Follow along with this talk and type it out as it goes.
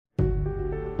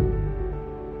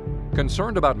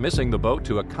Concerned about missing the boat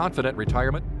to a confident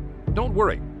retirement? Don't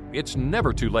worry. It's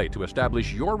never too late to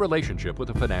establish your relationship with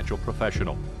a financial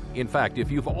professional. In fact,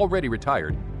 if you've already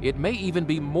retired, it may even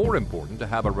be more important to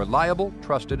have a reliable,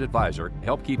 trusted advisor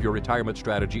help keep your retirement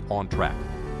strategy on track.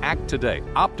 Act today.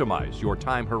 Optimize your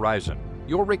time horizon,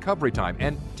 your recovery time,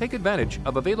 and take advantage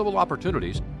of available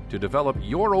opportunities to develop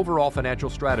your overall financial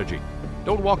strategy.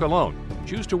 Don't walk alone.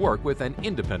 Choose to work with an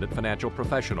independent financial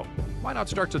professional. Why not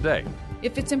start today?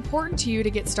 If it's important to you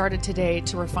to get started today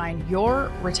to refine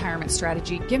your retirement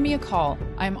strategy, give me a call.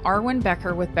 I'm Arwen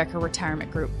Becker with Becker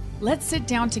Retirement Group. Let's sit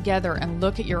down together and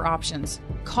look at your options.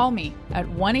 Call me at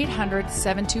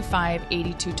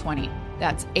 1-800-725-8220.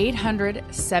 That's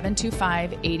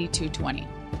 800-725-8220.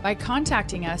 By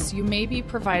contacting us, you may be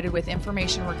provided with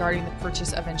information regarding the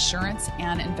purchase of insurance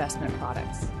and investment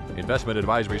products. Investment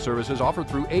advisory services offered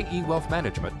through AE Wealth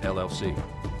Management, LLC.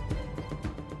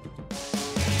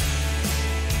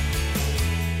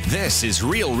 This is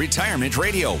Real Retirement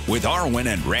Radio with Arwen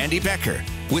and Randy Becker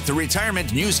with the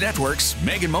Retirement News Network's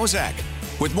Megan Mozak.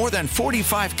 With more than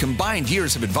 45 combined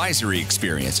years of advisory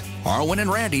experience, Arwen and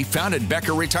Randy founded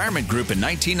Becker Retirement Group in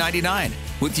 1999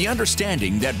 with the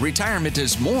understanding that retirement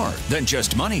is more than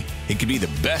just money. It can be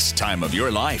the best time of your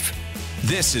life.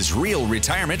 This is Real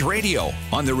Retirement Radio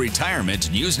on the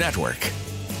Retirement News Network.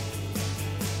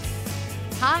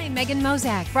 Hi, Megan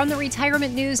Mozak from the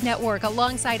Retirement News Network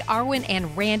alongside Arwen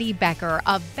and Randy Becker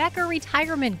of Becker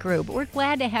Retirement Group. We're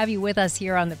glad to have you with us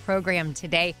here on the program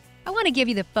today. I want to give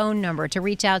you the phone number to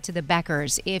reach out to the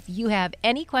Beckers if you have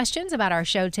any questions about our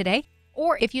show today,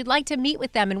 or if you'd like to meet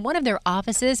with them in one of their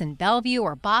offices in Bellevue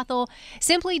or Bothell.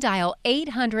 Simply dial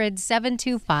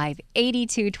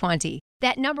 800-725-8220.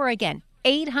 That number again,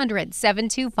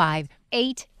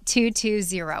 800-725-8220.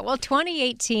 220. Well,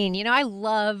 2018, I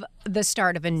love the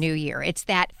start of a new year. It's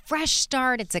that fresh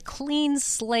start. It's a clean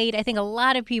slate. I think a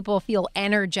lot of people feel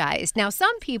energized. Now,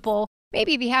 some people,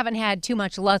 maybe if you haven't had too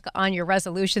much luck on your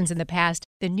resolutions in the past,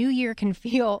 the new year can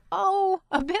feel, a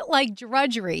bit like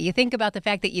drudgery. You think about the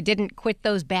fact that you didn't quit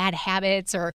those bad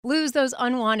habits or lose those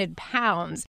unwanted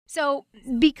pounds. So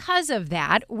because of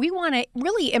that, we want to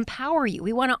really empower you.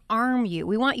 We want to arm you.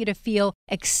 We want you to feel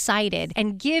excited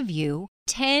and give you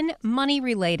 10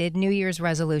 money-related New Year's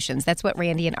resolutions. That's what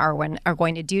Randy and Arwen are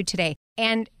going to do today.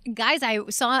 And guys, I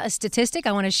saw a statistic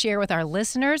I want to share with our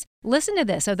listeners. Listen to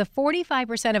this. Of the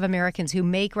 45% of Americans who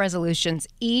make resolutions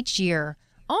each year,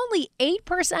 only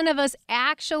 8% of us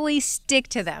actually stick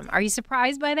to them. Are you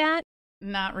surprised by that?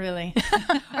 Not really.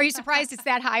 Are you surprised it's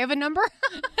that high of a number?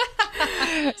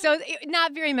 So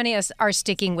not very many of us are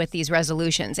sticking with these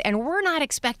resolutions, and we're not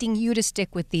expecting you to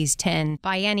stick with these 10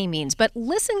 by any means. But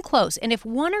listen close, and if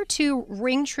one or two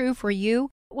ring true for you,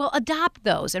 well, adopt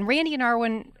those. And Randy and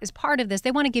Arwen, as part of this,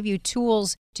 they want to give you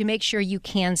tools to make sure you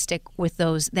can stick with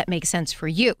those that make sense for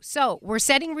you. So we're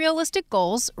setting realistic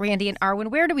goals. Randy and Arwen,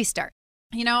 where do we start?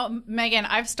 Megan,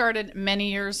 I've started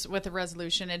many years with a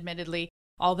resolution, admittedly.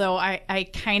 Although I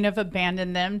kind of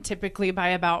abandon them typically by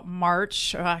about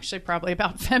March, or actually probably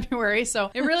about February.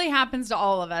 So it really happens to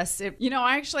all of us.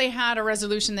 I actually had a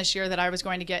resolution this year that I was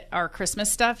going to get our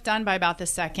Christmas stuff done by about the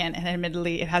 2nd. And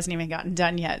admittedly, it hasn't even gotten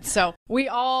done yet. So we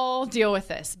all deal with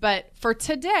this. But for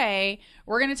today,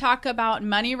 we're going to talk about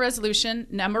money resolution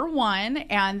number 1.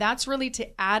 And that's really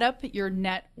to add up your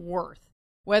net worth.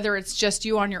 Whether it's just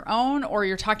you on your own or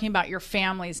you're talking about your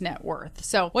family's net worth.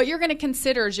 So what you're going to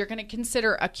consider is you're going to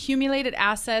consider accumulated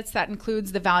assets. That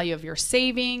includes the value of your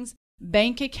savings,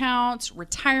 bank accounts,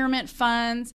 retirement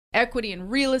funds, equity in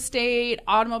real estate,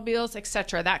 automobiles,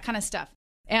 etc., that kind of stuff.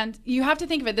 And you have to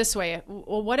think of it this way.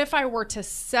 Well, what if I were to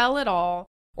sell it all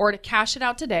or to cash it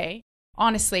out today?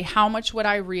 Honestly, how much would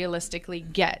I realistically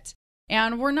get?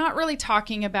 And we're not really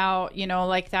talking about,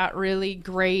 like that really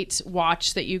great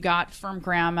watch that you got from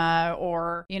grandma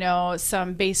or,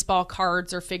 some baseball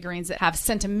cards or figurines that have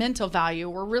sentimental value.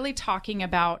 We're really talking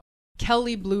about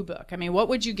Kelley Blue Book. I mean, what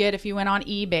would you get if you went on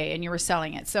eBay and you were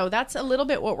selling it? So that's a little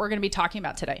bit what we're going to be talking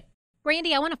about today.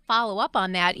 Randy, I want to follow up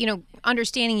on that.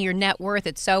 Understanding your net worth,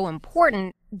 it's so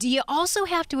important. Do you also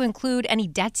have to include any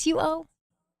debts you owe?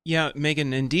 Yeah,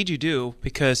 Megan, indeed you do,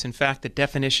 because in fact the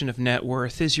definition of net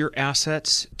worth is your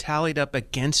assets tallied up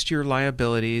against your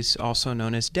liabilities, also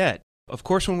known as debt. Of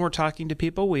course, when we're talking to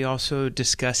people, we also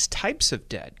discuss types of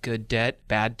debt, good debt,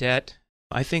 bad debt.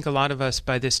 I think a lot of us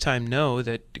by this time know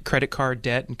that credit card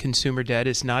debt and consumer debt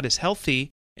is not as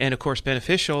healthy and, of course,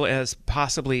 beneficial as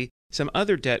possibly some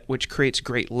other debt which creates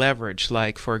great leverage,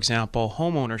 like, for example,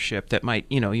 home ownership that might,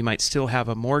 you might still have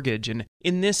a mortgage. And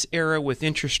in this era with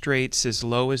interest rates as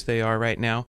low as they are right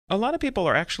now, A lot of people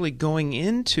are actually going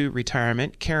into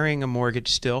retirement carrying a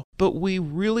mortgage still, but we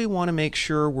really want to make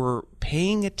sure we're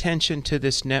paying attention to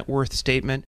this net worth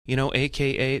statement,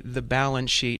 aka the balance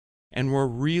sheet, and we're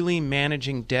really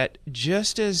managing debt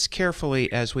just as carefully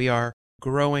as we are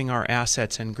growing our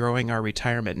assets and growing our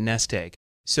retirement nest egg.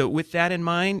 So with that in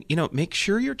mind, make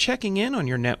sure you're checking in on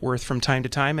your net worth from time to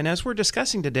time. And as we're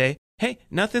discussing today, hey,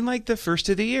 nothing like the first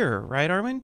of the year, right,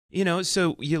 Arwen?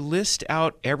 So you list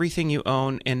out everything you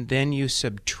own and then you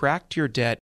subtract your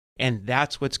debt, and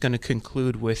that's what's going to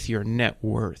conclude with your net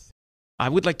worth. I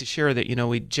would like to share that,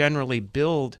 we generally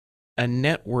build a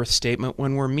net worth statement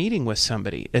when we're meeting with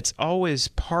somebody. It's always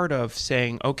part of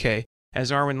saying, okay,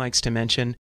 as Arwen likes to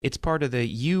mention, it's part of the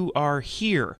 "You Are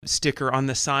Here" sticker on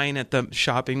the sign at the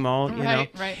shopping mall,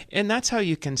 Right. And that's how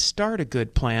you can start a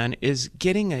good plan, is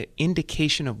getting an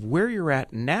indication of where you're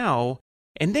at now.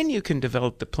 And then you can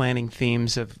develop the planning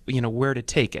themes of, where to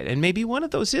take it. And maybe one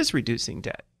of those is reducing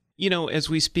debt. As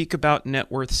we speak about net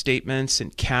worth statements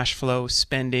and cash flow,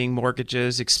 spending,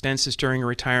 mortgages, expenses during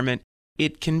retirement,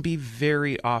 it can be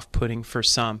very off-putting for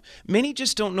some. Many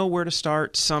just don't know where to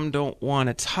start. Some don't want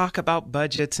to talk about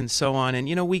budgets and so on. And,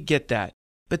 we get that.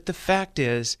 But the fact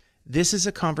is, this is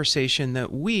a conversation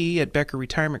that we at Becker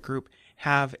Retirement Group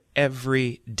have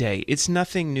every day. It's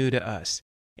nothing new to us.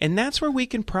 And that's where we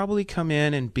can probably come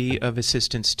in and be of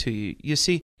assistance to you. You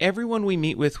see, everyone we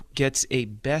meet with gets a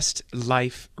best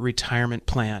life retirement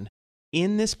plan.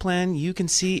 In this plan, you can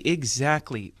see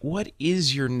exactly what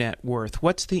is your net worth,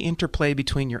 what's the interplay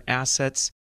between your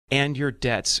assets and your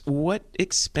debts, what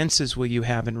expenses will you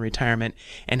have in retirement,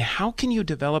 and how can you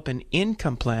develop an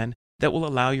income plan that will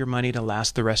allow your money to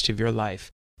last the rest of your life.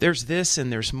 There's this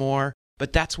and there's more.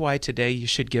 But that's why today you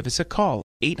should give us a call,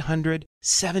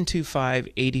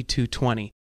 800-725-8220.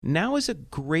 Now is a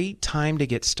great time to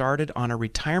get started on a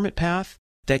retirement path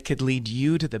that could lead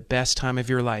you to the best time of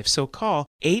your life. So call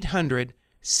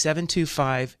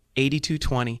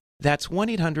 800-725-8220. That's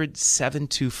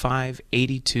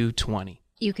 1-800-725-8220.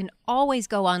 You can always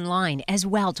go online as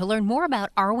well to learn more about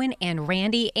Arwen and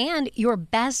Randy and your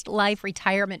best life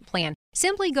retirement plan.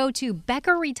 Simply go to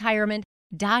beckerretirement.com.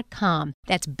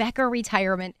 That's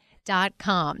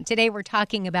beckerretirement.com. Today we're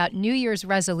talking about New Year's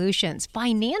resolutions,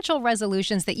 financial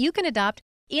resolutions that you can adopt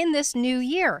in this new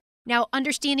year. Now,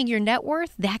 understanding your net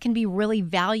worth, that can be really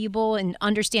valuable in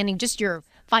understanding just your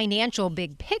financial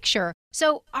big picture.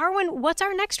 So, Arwen, what's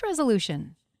our next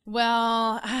resolution?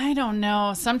 Well, I don't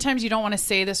know. Sometimes you don't want to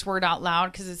say this word out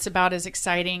loud because it's about as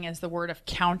exciting as the word of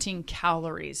counting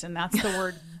calories, and that's the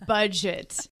word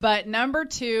budget. But number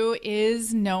 2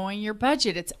 is knowing your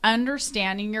budget. It's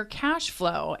understanding your cash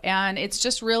flow, and it's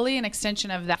just really an extension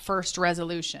of that first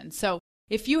resolution. So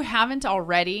if you haven't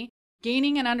already,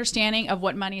 gaining an understanding of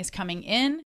what money is coming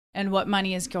in and what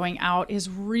money is going out is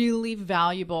really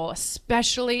valuable,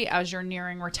 especially as you're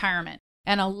nearing retirement.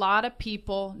 And a lot of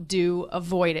people do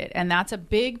avoid it. And that's a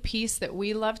big piece that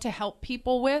we love to help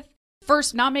people with.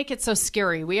 First, not make it so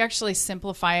scary. We actually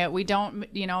simplify it. We don't,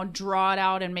 draw it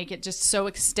out and make it just so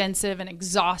extensive and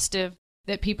exhaustive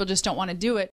that people just don't want to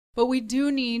do it. But we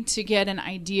do need to get an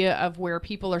idea of where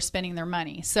people are spending their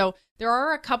money. So there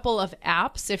are a couple of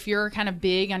apps. If you're kind of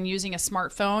big on using a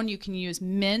smartphone, you can use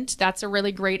Mint. That's a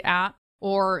really great app.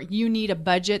 Or You Need a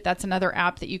Budget. That's another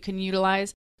app that you can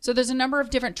utilize. So there's a number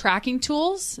of different tracking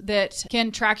tools that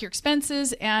can track your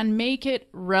expenses and make it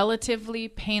relatively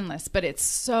painless. But it's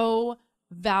so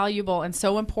valuable and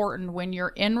so important when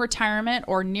you're in retirement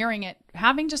or nearing it,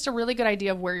 having just a really good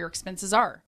idea of where your expenses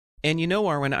are. And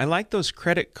Arwen, I like those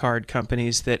credit card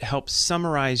companies that help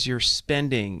summarize your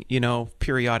spending,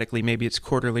 periodically. Maybe it's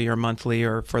quarterly or monthly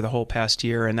or for the whole past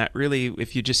year. And that really,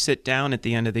 if you just sit down at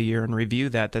the end of the year and review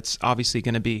that, that's obviously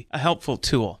going to be a helpful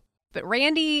tool. But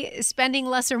Randy, spending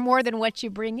less or more than what you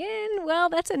bring in, well,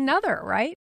 that's another,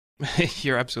 right?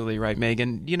 You're absolutely right,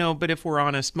 Megan. But if we're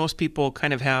honest, most people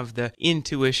kind of have the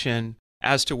intuition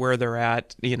as to where they're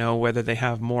at, whether they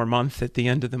have more month at the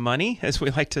end of the money, as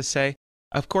we like to say.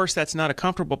 Of course, that's not a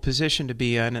comfortable position to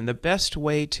be in, and the best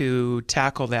way to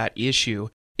tackle that issue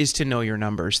is to know your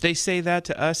numbers. They say that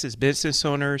to us as business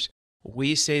owners.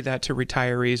 We say that to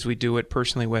retirees. We do it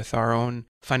personally with our own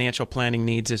financial planning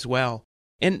needs as well.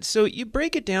 And so you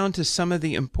break it down to some of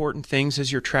the important things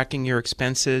as you're tracking your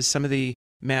expenses, some of the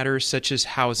matters such as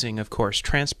housing, of course,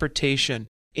 transportation.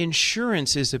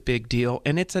 Insurance is a big deal,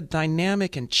 and it's a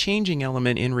dynamic and changing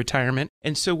element in retirement.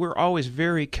 And so we're always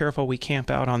very careful we camp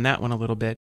out on that one a little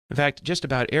bit. In fact, just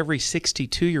about every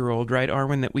 62-year-old, right,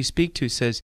 Arwen, that we speak to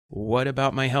says, what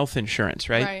about my health insurance,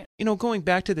 right? Going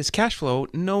back to this cash flow,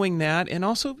 knowing that, and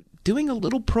also doing a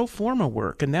little pro forma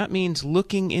work, and that means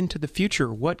looking into the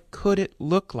future. What could it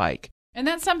look like? And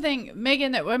that's something,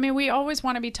 Megan, that we always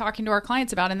want to be talking to our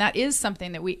clients about, and that is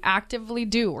something that we actively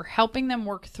do. We're helping them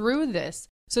work through this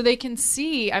so they can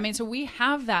see. So we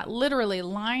have that literally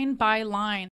line by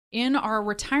line in our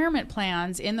retirement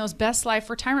plans, in those Best Life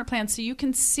retirement plans, so you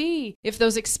can see if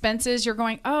those expenses you're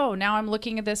going, oh, now I'm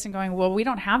looking at this and going, well, we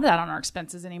don't have that on our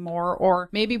expenses anymore, or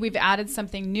maybe we've added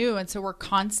something new, and so we're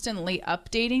constantly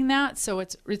updating that, so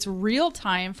it's real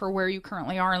time for where you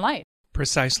currently are in life.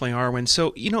 Precisely, Arwen.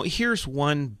 So, here's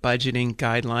one budgeting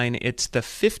guideline. It's the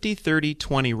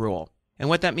 50-30-20 rule. And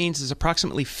what that means is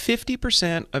approximately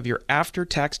 50% of your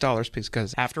after-tax dollars,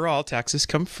 because after all, taxes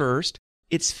come first.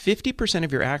 It's 50%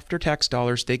 of your after-tax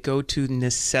dollars, they go to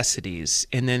necessities,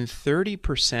 and then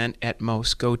 30% at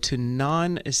most go to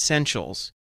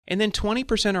non-essentials. And then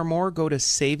 20% or more go to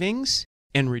savings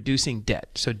and reducing debt,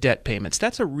 so debt payments.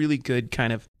 That's a really good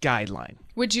kind of guideline.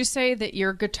 Would you say that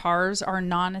your guitars are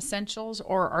non-essentials,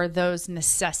 or are those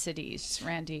necessities,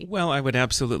 Randy? Well, I would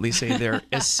absolutely say they're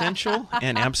essential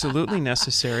and absolutely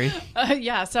necessary.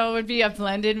 So it would be a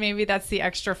blended. Maybe that's the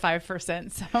extra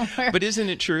 5% somewhere. But isn't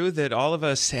it true that all of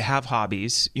us have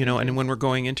hobbies, and when we're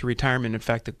going into retirement, in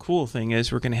fact, the cool thing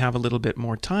is we're going to have a little bit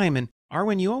more time. And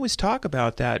Arwen, you always talk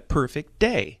about that perfect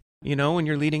day. When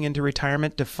you're leading into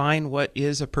retirement, define what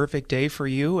is a perfect day for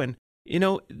you. And,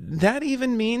 that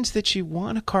even means that you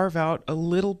want to carve out a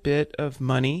little bit of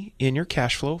money in your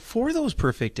cash flow for those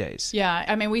perfect days.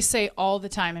 Yeah. We say all the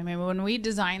time. When we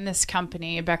designed this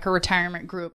company, Becker Retirement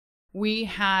Group, we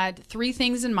had 3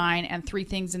 things in mind and 3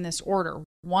 things in this order.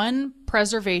 1,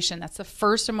 preservation. That's the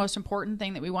first and most important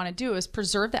thing that we want to do, is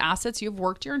preserve the assets you've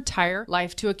worked your entire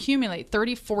life to accumulate,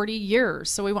 30, 40 years.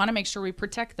 So we want to make sure we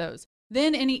protect those.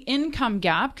 Then any income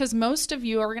gap, because most of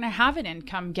you are going to have an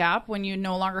income gap when you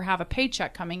no longer have a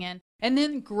paycheck coming in. And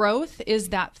then growth is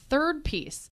that third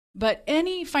piece. But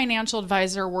any financial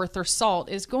advisor worth their salt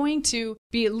is going to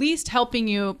be at least helping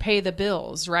you pay the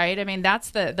bills, right?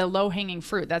 That's the low-hanging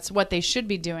fruit. That's what they should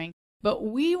be doing. But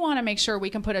we want to make sure we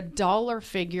can put a dollar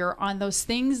figure on those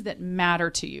things that matter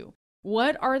to you.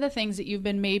 What are the things that you've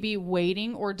been maybe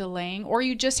waiting or delaying, or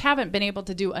you just haven't been able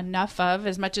to do enough of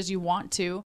as much as you want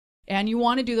to? And you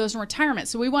want to do those in retirement.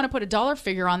 So we want to put a dollar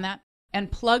figure on that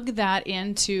and plug that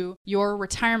into your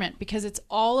retirement, because it's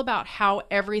all about how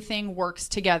everything works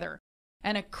together.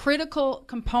 And a critical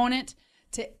component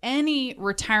to any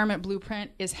retirement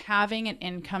blueprint is having an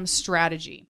income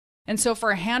strategy. And so for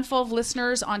a handful of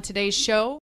listeners on today's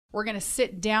show, we're going to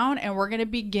sit down and we're going to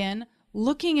begin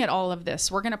looking at all of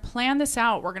this. We're going to plan this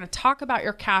out. We're going to talk about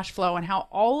your cash flow and how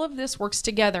all of this works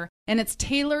together. And it's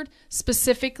tailored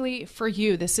specifically for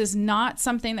you. This is not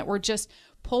something that we're just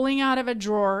pulling out of a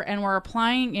drawer and we're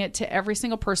applying it to every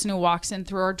single person who walks in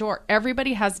through our door.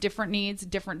 Everybody has different needs,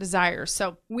 different desires.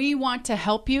 So we want to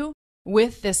help you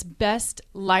with this Best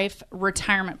Life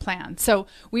retirement plan. So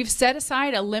we've set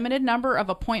aside a limited number of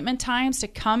appointment times to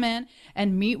come in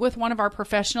and meet with one of our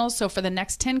professionals. So for the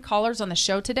next 10 callers on the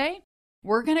show today,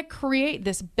 we're going to create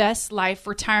this Best Life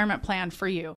retirement plan for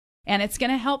you. And it's going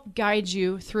to help guide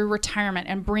you through retirement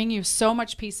and bring you so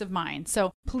much peace of mind.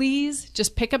 So please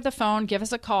just pick up the phone, give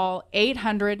us a call,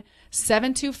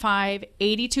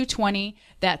 800-725-8220.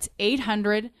 That's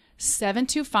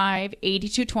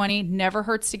 800-725-8220. Never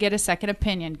hurts to get a second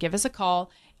opinion. Give us a call,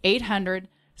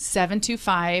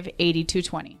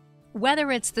 800-725-8220.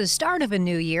 Whether it's the start of a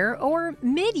new year or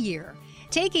mid-year,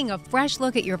 taking a fresh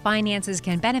look at your finances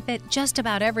can benefit just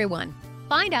about everyone.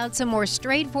 Find out some more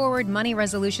straightforward money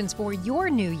resolutions for your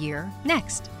new year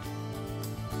next.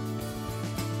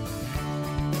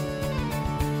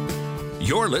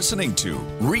 You're listening to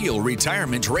Real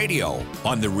Retirement Radio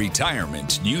on the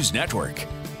Retirement News Network.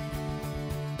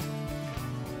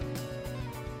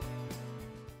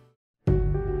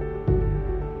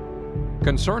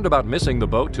 Concerned about missing the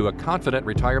boat to a confident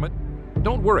retirement?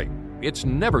 Don't worry. It's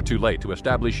never too late to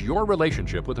establish your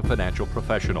relationship with a financial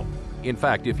professional. In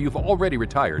fact, if you've already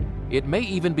retired, it may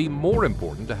even be more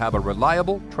important to have a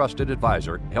reliable, trusted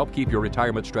advisor help keep your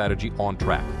retirement strategy on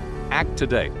track. Act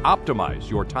today. Optimize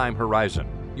your time horizon,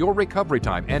 your recovery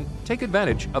time, and take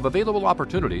advantage of available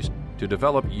opportunities to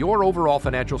develop your overall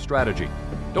financial strategy.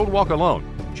 Don't walk alone.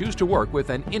 Choose to work with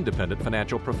an independent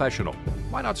financial professional.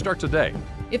 Why not start today?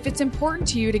 If it's important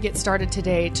to you to get started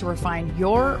today to refine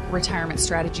your retirement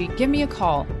strategy, give me a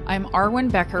call. I'm Arwen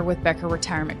Becker with Becker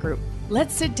Retirement Group.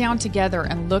 Let's sit down together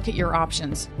and look at your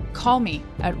options. Call me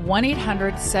at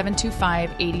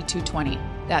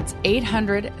 1-800-725-8220. That's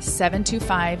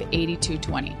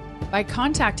 800-725-8220. By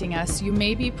contacting us, you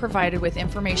may be provided with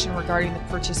information regarding the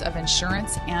purchase of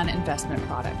insurance and investment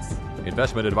products.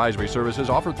 Investment advisory services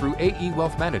offered through AE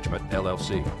Wealth Management,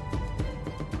 LLC.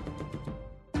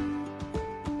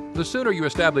 The sooner you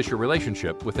establish your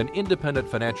relationship with an independent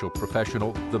financial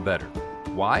professional, the better.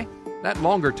 Why? That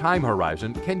longer time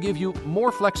horizon can give you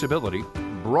more flexibility,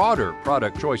 broader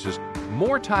product choices,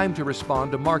 more time to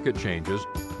respond to market changes,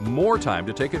 more time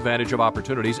to take advantage of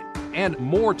opportunities, and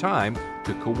more time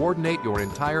to coordinate your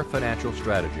entire financial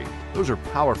strategy. Those are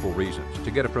powerful reasons to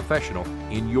get a professional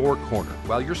in your corner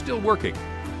while you're still working.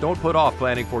 Don't put off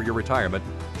planning for your retirement.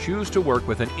 Choose to work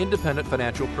with an independent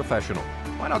financial professional.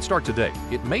 Why not start today?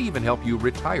 It may even help you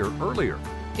retire earlier.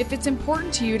 If it's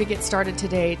important to you to get started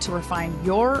today to refine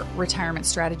your retirement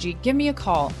strategy, give me a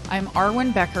call. I'm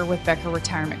Arwen Becker with Becker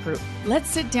Retirement Group. Let's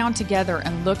sit down together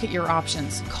and look at your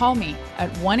options. Call me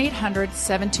at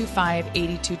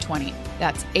 1-800-725-8220.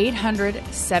 That's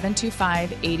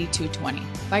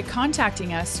 800-725-8220. By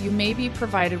contacting us, you may be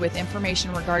provided with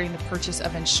information regarding the purchase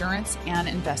of insurance and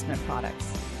investment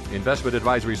products. Investment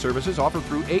advisory services offered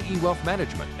through AE Wealth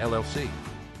Management, LLC.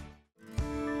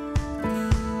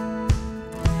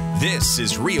 This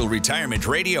is Real Retirement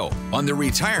Radio on the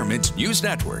Retirement News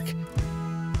Network.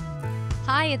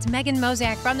 Hi, it's Megan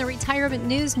Mozak from the Retirement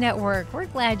News Network. We're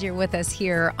glad you're with us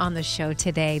here on the show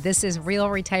today. This is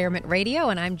Real Retirement Radio,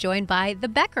 and I'm joined by the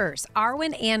Beckers,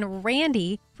 Arwen and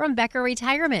Randy from Becker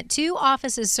Retirement. 2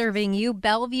 offices serving you,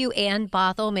 Bellevue and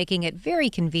Bothell, making it very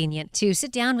convenient to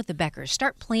sit down with the Beckers,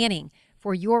 start planning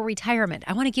for your retirement.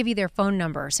 I want to give you their phone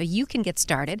number so you can get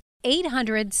started.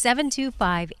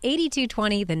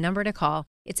 800-725-8220, the number to call.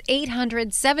 It's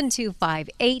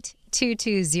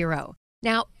 800-725-8220.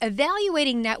 Now,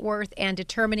 evaluating net worth and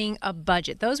determining a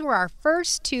budget. Those were our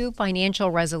first 2 financial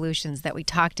resolutions that we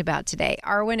talked about today.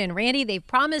 Arwen and Randy, they've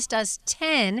promised us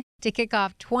 10 to kick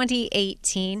off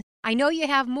 2018. I know you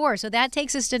have more, so that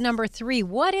takes us to number 3.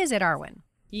 What is it, Arwen?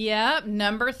 Yep.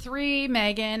 Number 3,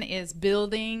 Megan, is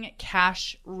building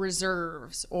cash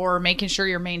reserves or making sure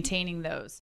you're maintaining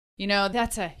those. You know,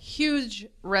 that's a huge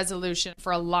resolution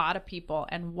for a lot of people.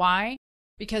 And why?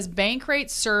 Because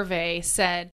Bankrate survey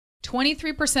said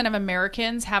 23% of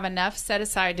Americans have enough set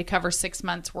aside to cover 6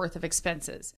 months worth of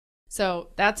expenses. So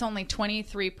that's only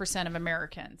 23% of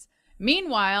Americans.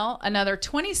 Meanwhile, another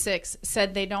 26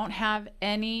 said they don't have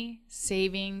any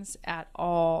savings at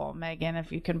all, Megan,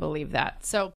 if you can believe that.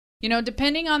 So, you know,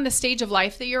 depending on the stage of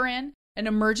life that you're in, an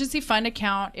emergency fund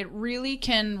account, it really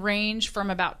can range from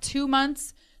about 2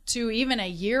 months to even a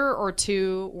year or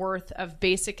 2 worth of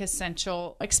basic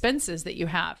essential expenses that you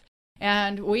have.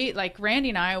 And we, like Randy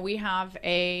and I, we have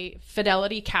a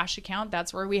Fidelity cash account.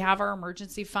 That's where we have our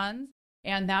emergency funds.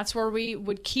 And that's where we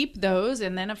would keep those.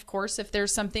 And then, of course, if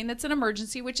there's something that's an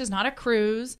emergency, which is not a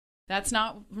cruise, that's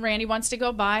not, Randy wants to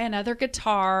go buy another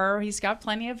guitar. He's got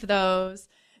plenty of those.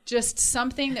 Just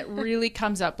something that really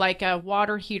comes up, like a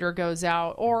water heater goes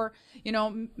out, or, you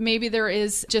know, maybe there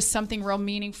is just something real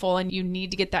meaningful and you need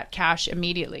to get that cash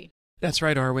immediately. That's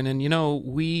right, Arwen. And, you know,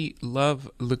 we love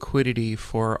liquidity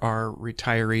for our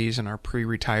retirees and our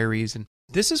pre-retirees. And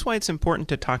this is why it's important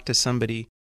to talk to somebody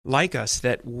like us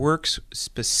that works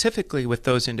specifically with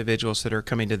those individuals that are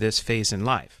coming to this phase in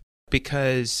life,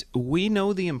 because we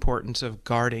know the importance of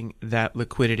guarding that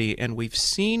liquidity. And we've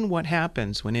seen what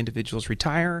happens when individuals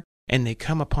retire and they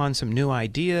come upon some new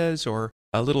ideas or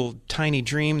a little tiny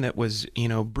dream that was, you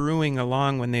know, brewing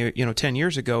along when they, 10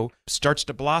 years ago starts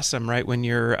to blossom right when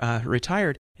you're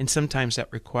retired. And sometimes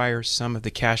that requires some of the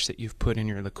cash that you've put in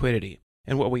your liquidity.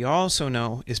 And what we also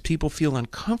know is people feel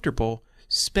uncomfortable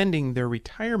spending their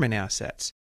retirement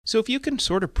assets. So if you can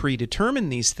sort of predetermine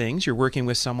these things, you're working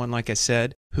with someone, like I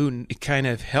said, who kind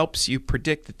of helps you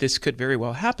predict that this could very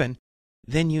well happen,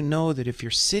 then you know that if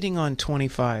you're sitting on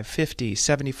 25, 50,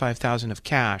 75,000 of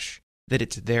cash, that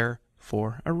it's there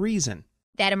for a reason.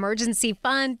 That emergency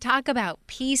fund, talk about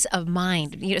peace of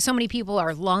mind. You know, so many people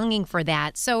are longing for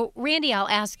that. So, Randy, I'll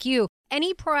ask you,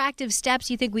 any proactive steps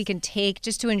you think we can take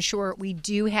just to ensure we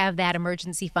do have that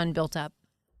emergency fund built up?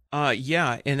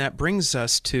 Yeah, and that brings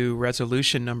us to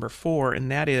resolution number 4,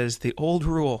 and that is the old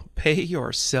rule, pay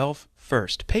yourself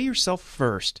first. Pay yourself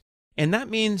first. And that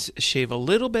means shave a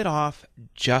little bit off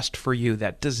just for you.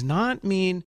 That does not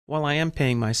mean, well, I am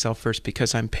paying myself first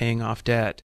because I'm paying off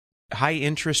debt. High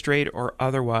interest rate or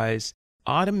otherwise,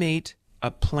 automate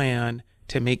a plan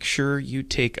to make sure you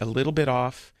take a little bit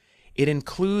off. It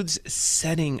includes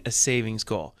setting a savings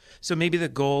goal. So maybe the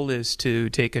goal is to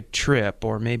take a trip,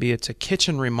 or maybe it's a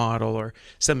kitchen remodel or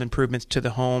some improvements to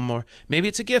the home, or maybe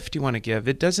it's a gift you want to give.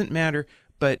 It doesn't matter,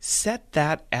 but set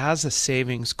that as a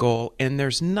savings goal. And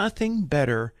there's nothing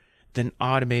better than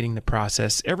automating the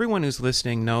process. Everyone who's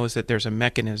listening knows that there's a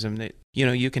mechanism that,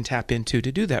 you can tap into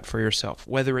to do that for yourself,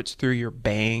 whether it's through your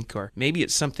bank or maybe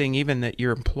it's something even that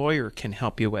your employer can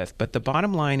help you with. But the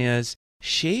bottom line is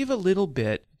shave a little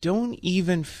bit. Don't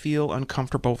even feel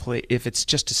uncomfortable if it's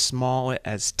just as small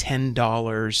as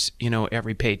 $10,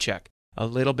 every paycheck. A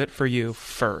little bit for you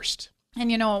first. And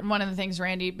one of the things,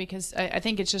 Randy, because I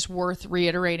think it's just worth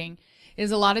reiterating,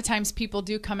 is a lot of times people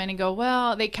do come in and go,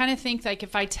 well, they kind of think like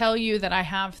if I tell you that I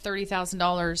have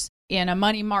 $30,000 in a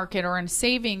money market or in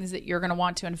savings that you're going to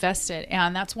want to invest it.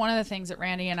 And that's one of the things that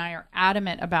Randy and I are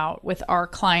adamant about with our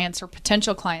clients or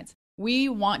potential clients. We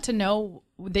want to know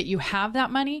that you have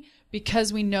that money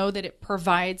because we know that it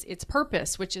provides its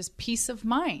purpose, which is peace of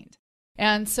mind.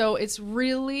 And so it's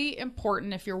really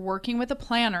important if you're working with a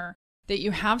planner that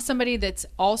you have somebody that's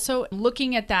also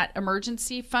looking at that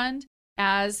emergency fund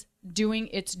as doing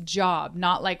its job,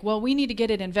 not like, well, we need to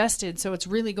get it invested so it's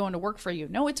really going to work for you.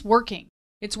 No, it's working.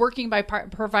 It's working by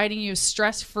providing you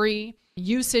stress-free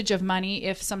usage of money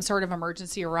if some sort of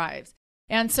emergency arrives.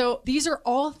 And so these are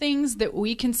all things that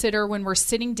we consider when we're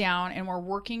sitting down and we're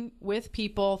working with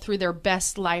people through their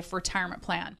best life retirement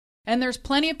plan. And there's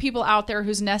plenty of people out there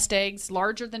whose nest egg's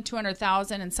larger than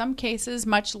 200,000, in some cases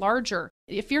much larger.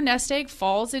 If your nest egg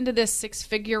falls into this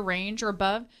six-figure range or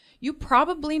above, you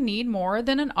probably need more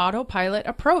than an autopilot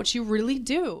approach. You really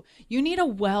do. You need a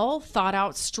well thought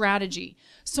out strategy.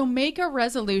 So make a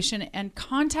resolution and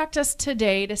contact us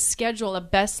today to schedule a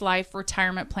Best Life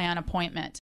retirement plan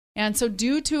appointment. And so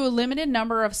due to a limited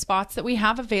number of spots that we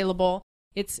have available,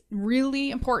 it's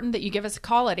really important that you give us a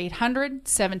call at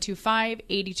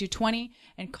 800-725-8220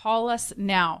 and call us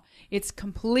now. It's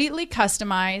completely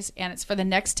customized and it's for the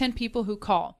next 10 people who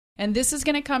call. And this is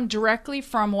going to come directly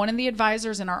from one of the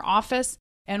advisors in our office.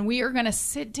 And we are going to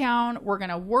sit down. We're going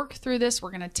to work through this.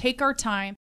 We're going to take our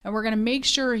time and we're going to make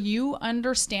sure you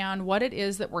understand what it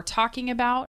is that we're talking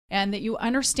about and that you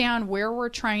understand where we're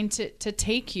trying to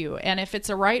take you. And if it's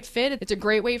a right fit, it's a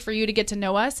great way for you to get to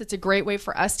know us. It's a great way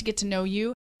for us to get to know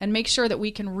you and make sure that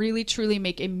we can really, truly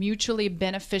make a mutually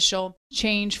beneficial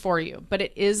change for you. But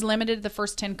it is limited to the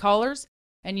first 10 callers.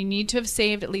 And you need to have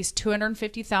saved at least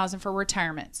 $250,000 for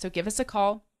retirement. So give us a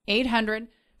call,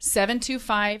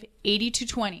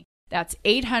 800-725-8220. That's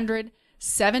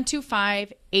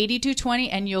 800-725-8220,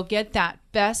 and you'll get that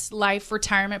Best Life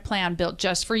retirement plan built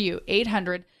just for you,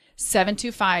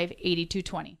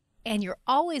 800-725-8220. And you're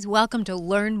always welcome to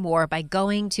learn more by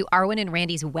going to Arwen and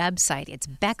Randy's website. It's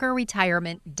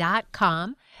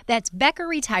beckerretirement.com. That's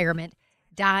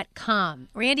beckerretirement.com.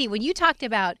 Randy, when you talked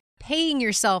about paying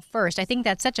yourself first, I think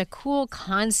that's such a cool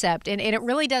concept, and it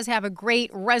really does have a great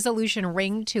resolution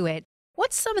ring to it.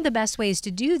 What's some of the best ways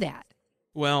to do that?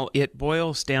 Well, it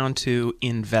boils down to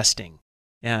investing,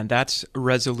 and that's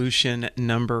resolution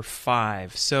number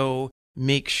 5. So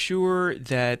make sure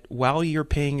that while you're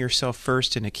paying yourself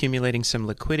first and accumulating some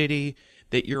liquidity,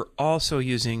 that you're also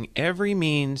using every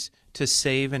means to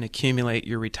save and accumulate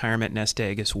your retirement nest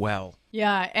egg as well.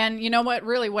 Yeah. And you know what?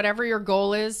 Really, whatever your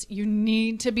goal is, you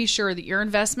need to be sure that your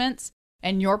investments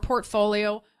and your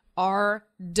portfolio are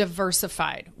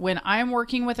diversified. When I'm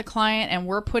working with a client and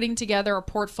we're putting together a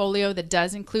portfolio that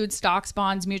does include stocks,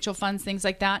 bonds, mutual funds, things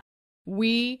like that,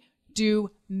 we do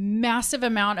massive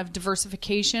amount of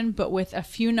diversification, but with a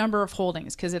few number of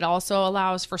holdings because it also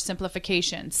allows for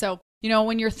simplification. So,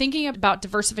 when you're thinking about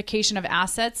diversification of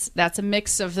assets, that's a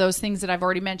mix of those things that I've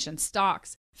already mentioned,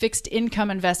 stocks, fixed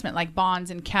income investment like bonds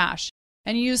and cash.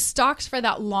 And you use stocks for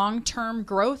that long-term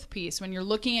growth piece when you're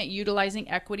looking at utilizing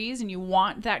equities and you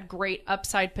want that great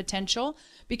upside potential,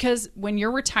 because when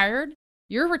you're retired,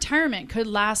 your retirement could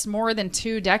last more than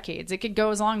 2 decades. It could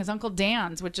go as long as Uncle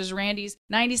Dan's, which is Randy's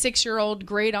 96-year-old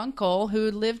great uncle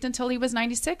who lived until he was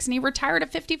 96 and he retired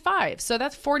at 55. So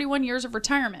that's 41 years of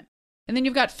retirement. And then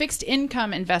you've got fixed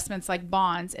income investments like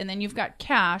bonds, and then you've got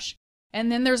cash.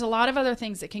 And then there's a lot of other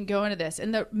things that can go into this.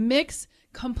 And the mix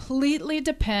completely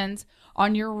depends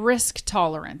on your risk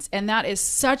tolerance. And that is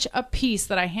such a piece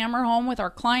that I hammer home with our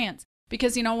clients.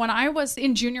 Because, when I was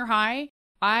in junior high,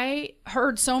 I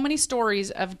heard so many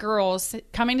stories of girls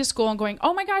coming to school and going,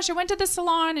 oh my gosh, I went to the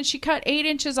salon and she cut 8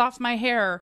 inches off my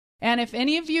hair. And if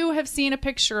any of you have seen a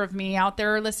picture of me out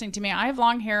there listening to me, I have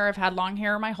long hair. I've had long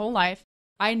hair my whole life.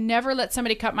 I never let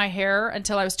somebody cut my hair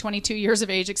until I was 22 years of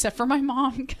age, except for my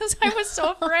mom, because I was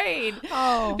so afraid.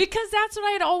 Because that's what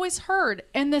I had always heard.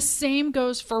 And the same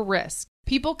goes for risk.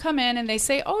 People come in and they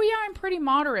say, oh yeah, I'm pretty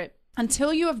moderate.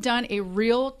 Until you have done a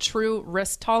real, true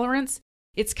risk tolerance,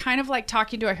 it's kind of like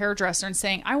talking to a hairdresser and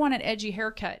saying, I want an edgy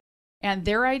haircut. And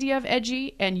their idea of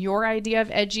edgy and your idea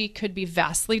of edgy could be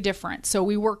vastly different. So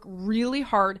we work really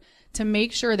hard to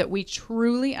make sure that we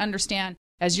truly understand,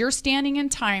 as you're standing in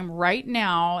time right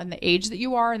now and the age that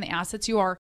you are and the assets you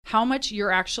are, how much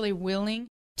you're actually willing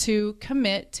to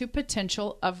commit to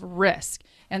potential of risk.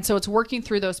 And so it's working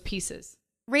through those pieces.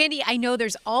 Randy, I know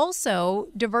there's also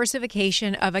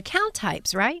diversification of account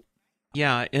types, right?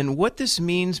 Yeah, and what this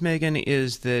means, Megan,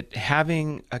 is that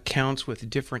having accounts with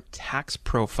different tax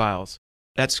profiles,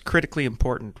 that's critically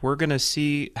important. We're going to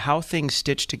see how things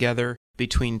stitch together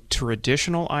between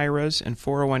traditional IRAs and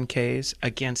 401ks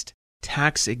against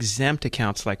tax-exempt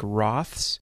accounts like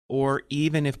Roths, or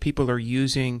even if people are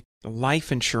using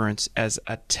life insurance as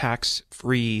a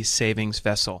tax-free savings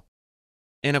vessel.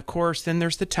 And of course, then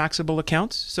there's the taxable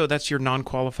accounts. So that's your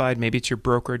non-qualified, maybe it's your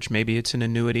brokerage, maybe it's an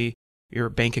annuity, your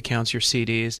bank accounts, your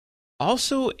CDs.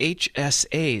 Also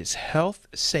HSAs, health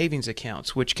savings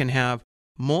accounts, which can have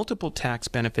multiple tax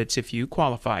benefits if you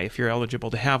qualify, if you're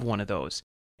eligible to have one of those.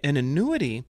 An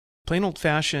annuity, plain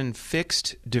old-fashioned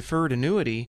fixed deferred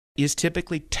annuity, is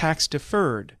typically tax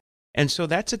deferred. And so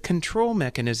that's a control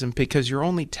mechanism because you're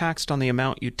only taxed on the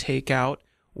amount you take out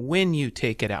when you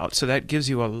take it out. So that gives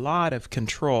you a lot of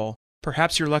control.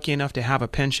 Perhaps you're lucky enough to have a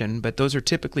pension, but those are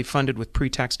typically funded with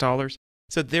pre-tax dollars.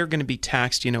 So they're going to be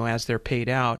taxed, as they're paid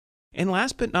out. And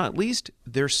last but not least,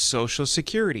 there's Social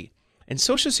Security. And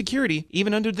Social Security,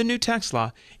 even under the new tax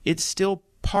law, it's still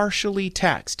partially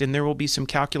taxed. And there will be some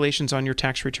calculations on your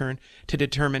tax return to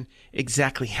determine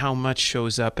exactly how much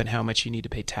shows up and how much you need to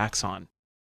pay tax on.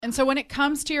 And so when it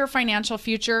comes to your financial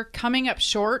future, coming up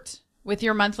short with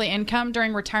your monthly income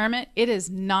during retirement, it is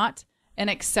not an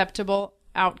acceptable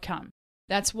outcome.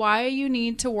 That's why you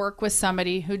need to work with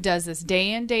somebody who does this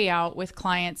day in, day out with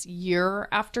clients year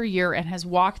after year and has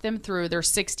walked them through their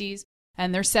 60s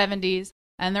and their 70s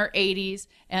and their 80s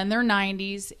and their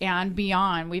 90s and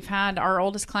beyond. We've had our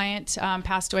oldest client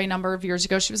passed away a number of years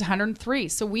ago. She was 103.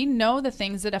 So we know the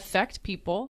things that affect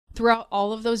people throughout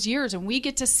all of those years, and we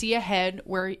get to see ahead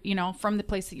where, from the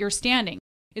place that you're standing.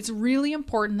 It's really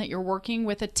important that you're working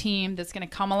with a team that's going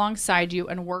to come alongside you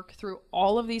and work through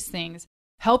all of these things,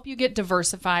 help you get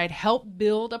diversified, help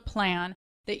build a plan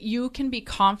that you can be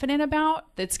confident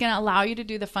about that's going to allow you to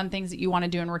do the fun things that you want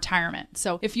to do in retirement.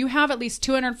 So if you have at least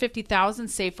 $250,000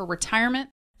 saved for retirement,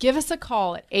 give us a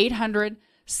call at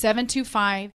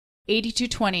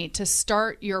 800-725-8220 to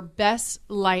start your best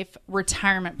life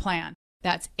retirement plan.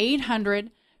 That's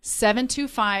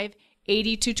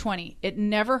 800-725-8220. It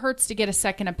never hurts to get a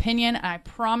second opinion. And I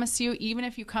promise you, even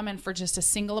if you come in for just a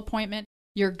single appointment,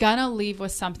 you're going to leave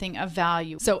with something of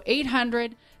value. So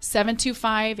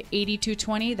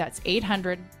 800-725-8220. That's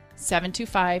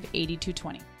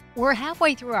 800-725-8220. We're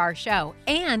halfway through our show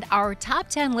and our top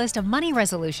 10 list of money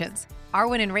resolutions.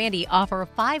 Arwen and Randy offer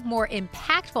 5 more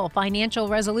impactful financial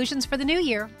resolutions for the new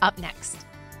year up next.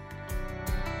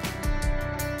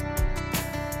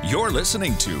 You're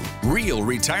listening to Real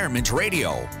Retirement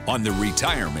Radio on the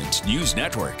Retirement News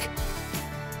Network.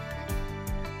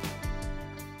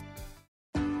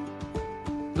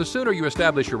 The sooner you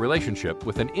establish your relationship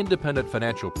with an independent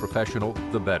financial professional,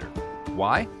 the better.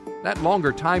 Why? That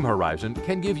longer time horizon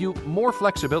can give you more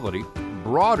flexibility,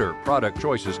 broader product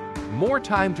choices, more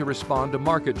time to respond to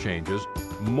market changes,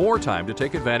 more time to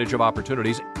take advantage of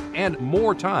opportunities, and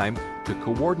more time to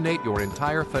coordinate your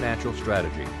entire financial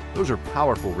strategy. Those are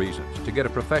powerful reasons to get a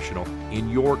professional in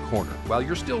your corner while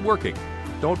you're still working.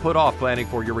 Don't put off planning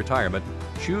for your retirement.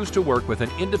 Choose to work with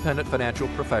an independent financial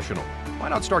professional. Why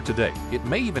not start today? It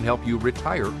may even help you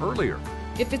retire earlier.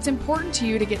 If it's important to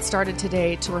you to get started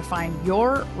today to refine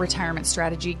your retirement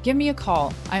strategy, give me a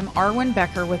call. I'm Arwen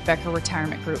Becker with Becker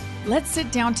Retirement Group. Let's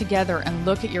sit down together and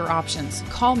look at your options.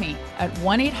 Call me at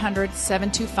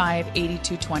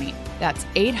 1-800-725-8220. That's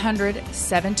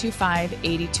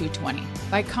 800-725-8220.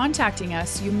 By contacting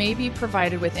us, you may be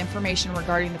provided with information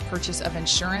regarding the purchase of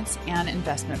insurance and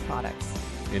investment products.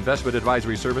 Investment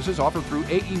advisory services offered through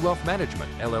AE Wealth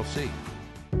Management, LLC.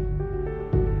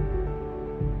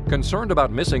 Concerned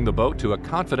about missing the boat to a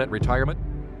confident retirement?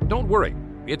 Don't worry.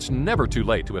 It's never too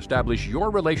late to establish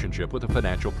your relationship with a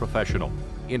financial professional.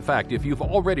 In fact, if you've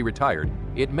already retired,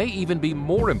 it may even be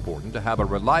more important to have a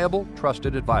reliable,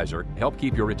 trusted advisor help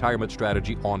keep your retirement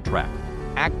strategy on track.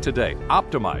 Act today.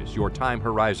 Optimize your time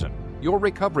horizon, your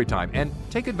recovery time, and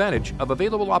take advantage of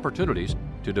available opportunities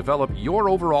to develop your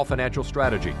overall financial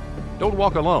strategy. Don't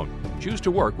walk alone. Choose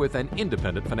to work with an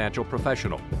independent financial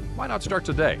professional. Why not start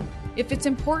today? If it's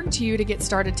important to you to get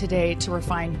started today to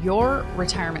refine your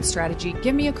retirement strategy,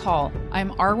 give me a call. I'm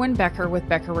Arwen Becker with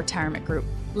Becker Retirement Group.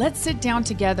 Let's sit down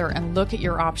together and look at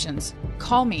your options.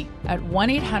 Call me at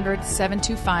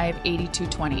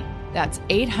 1-800-725-8220. That's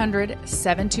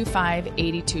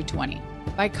 800-725-8220.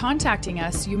 By contacting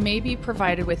us, you may be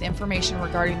provided with information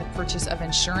regarding the purchase of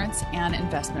insurance and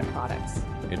investment products.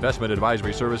 Investment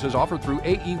advisory services offered through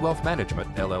AE Wealth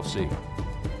Management, LLC.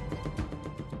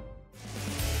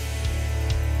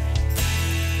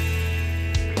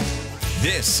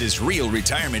 This is Real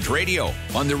Retirement Radio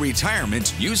on the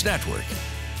Retirement News Network.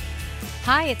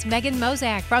 Hi, it's Megan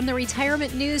Mozak from the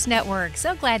Retirement News Network.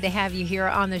 So glad to have you here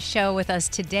on the show with us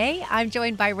today. I'm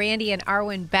joined by Randy and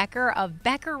Arwen Becker of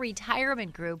Becker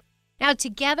Retirement Group. Now,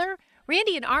 together,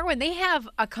 Randy and Arwen, they have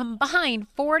a combined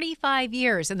 45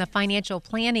 years in the financial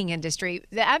planning industry.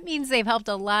 That means they've helped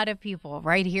a lot of people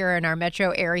right here in our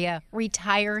metro area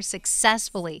retire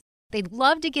successfully. They'd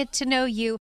love to get to know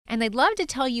you, and they'd love to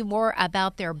tell you more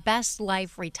about their Best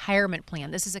Life Retirement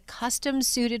Plan. This is a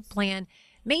custom-suited plan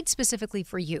made specifically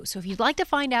for you. So if you'd like to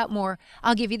find out more,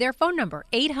 I'll give you their phone number.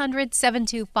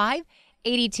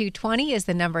 800-725-8220 is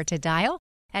the number to dial.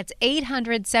 That's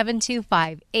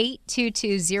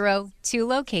 800-725-8220, 2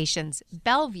 locations,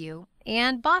 Bellevue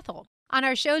and Bothell. On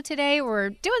our show today, we're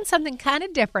doing something kind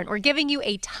of different. We're giving you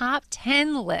a top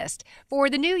 10 list for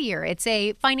the new year. It's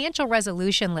a financial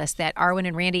resolution list that Arwen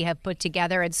and Randy have put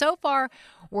together, and so far,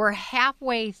 we're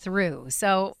halfway through.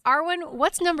 So, Arwen,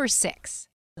 what's number 6?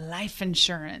 Life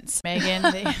insurance, Megan.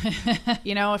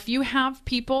 If you have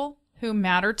people who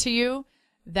matter to you,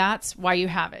 that's why you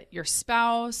have it. Your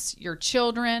spouse, your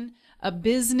children, a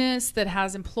business that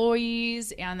has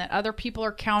employees and that other people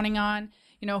are counting on.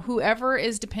 Whoever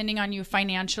is depending on you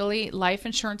financially, life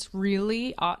insurance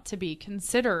really ought to be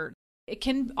considered. It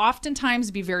can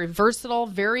oftentimes be very versatile,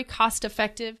 very cost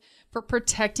effective for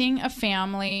protecting a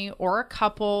family or a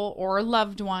couple or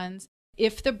loved ones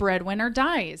if the breadwinner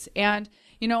dies. And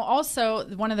also,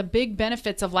 one of the big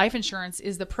benefits of life insurance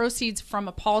is the proceeds from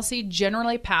a policy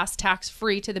generally pass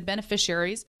tax-free to the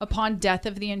beneficiaries upon death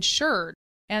of the insured.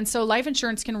 And so life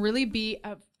insurance can really be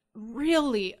a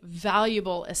really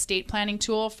valuable estate planning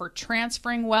tool for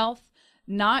transferring wealth,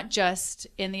 not just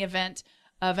in the event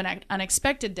of an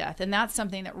unexpected death. And that's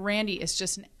something that Randy is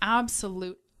just an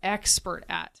absolute expert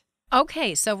at.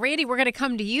 Okay, so Randy, we're going to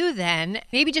come to you then.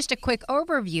 Maybe just a quick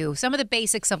overview, some of the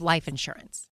basics of life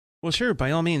insurance. Well, sure, by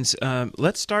all means.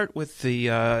 Let's start with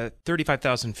the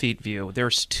 35,000 feet view.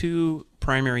 There's 2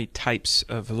 primary types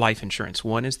of life insurance.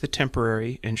 One is the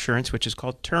temporary insurance, which is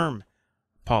called term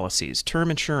policies,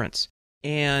 term insurance.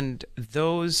 And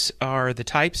those are the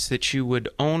types that you would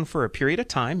own for a period of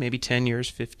time, maybe 10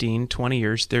 years, 15, 20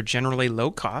 years. They're generally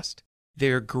low cost.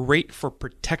 They're great for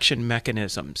protection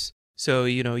mechanisms. So,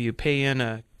 you pay in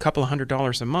a couple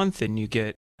 $100 a month and you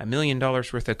get $1 million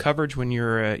worth of coverage when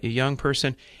you're a young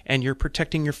person, and you're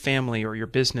protecting your family or your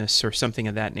business or something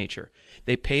of that nature.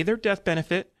 They pay their death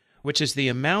benefit, which is the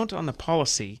amount on the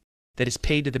policy that is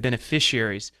paid to the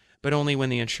beneficiaries, but only when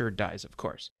the insured dies, of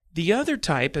course. The other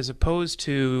type, as opposed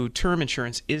to term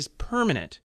insurance, is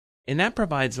permanent, and that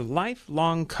provides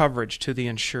lifelong coverage to the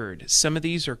insured. Some of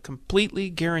these are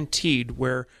completely guaranteed,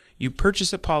 where you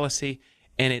purchase a policy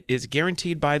and it is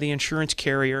guaranteed by the insurance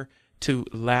carrier to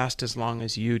last as long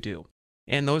as you do.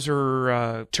 And those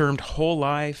are termed whole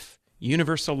life,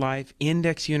 universal life,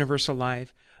 index universal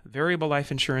life, variable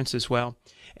life insurance as well.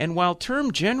 And while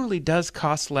term generally does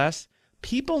cost less,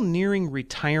 people nearing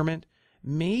retirement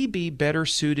may be better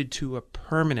suited to a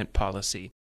permanent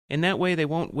policy. And that way they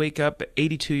won't wake up at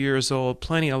 82 years old,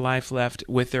 plenty of life left,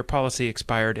 with their policy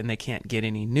expired and they can't get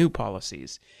any new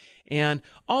policies. And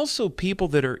also, people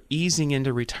that are easing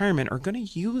into retirement are going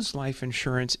to use life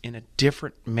insurance in a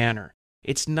different manner.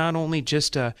 It's not only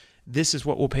just a, this is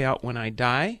what will pay out when I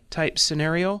die type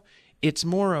scenario. It's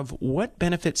more of, what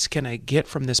benefits can I get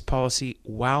from this policy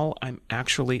while I'm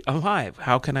actually alive?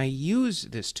 How can I use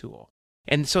this tool?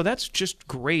 And so that's just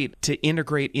great to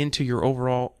integrate into your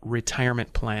overall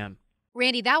retirement plan.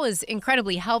 Randy, that was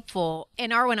incredibly helpful.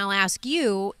 And Arwen, I'll ask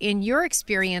you, in your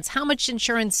experience, how much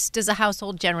insurance does a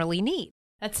household generally need?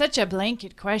 That's such a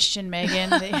blanket question, Megan.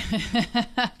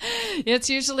 It's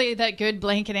usually that good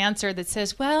blanket answer that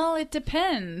says, well, it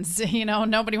depends.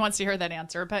 Nobody wants to hear that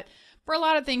answer. But for a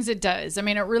lot of things, it does. I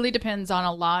mean, it really depends on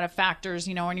a lot of factors,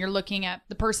 when you're looking at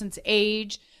the person's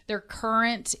age, their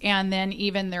current, and then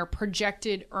even their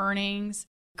projected earnings,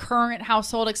 current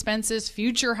household expenses,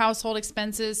 future household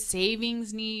expenses,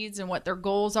 savings needs, and what their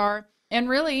goals are. And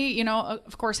really,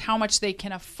 of course, how much they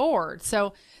can afford.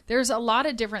 So there's a lot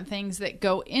of different things that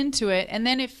go into it. And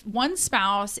then if one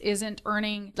spouse isn't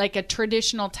earning like a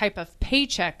traditional type of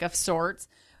paycheck of sorts,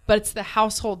 but it's the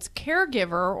household's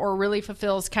caregiver or really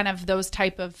fulfills kind of those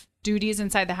type of duties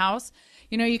inside the house,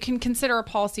 you can consider a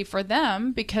policy for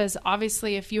them, because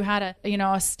obviously if you had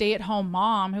a stay-at-home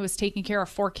mom who was taking care of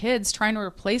 4 kids, trying to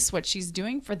replace what she's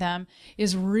doing for them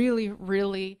is really,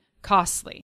 really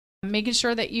costly. Making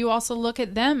sure that you also look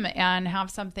at them and have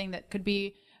something that could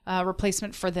be a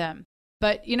replacement for them.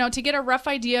 But, to get a rough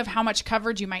idea of how much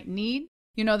coverage you might need,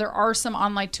 there are some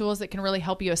online tools that can really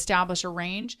help you establish a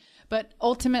range. But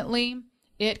ultimately,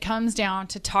 it comes down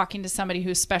to talking to somebody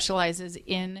who specializes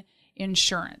in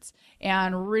insurance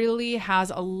and really has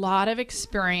a lot of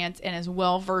experience and is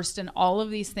well versed in all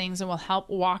of these things, and will help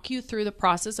walk you through the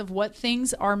process of what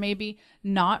things are maybe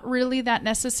not really that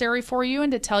necessary for you,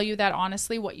 and to tell you that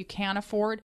honestly, what you can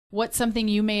afford, what's something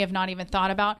you may have not even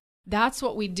thought about. That's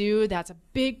what we do. That's a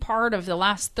big part of the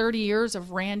last 30 years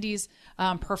of Randy's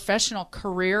professional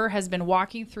career, has been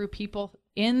walking through people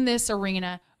in this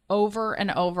arena over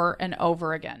and over and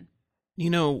over again.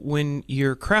 When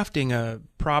you're crafting a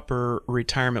proper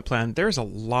retirement plan, there's a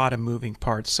lot of moving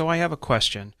parts. So I have a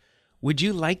question. Would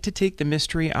you like to take the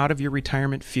mystery out of your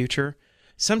retirement future?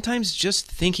 Sometimes just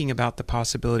thinking about the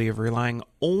possibility of relying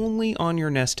only on your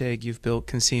nest egg you've built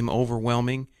can seem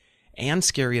overwhelming and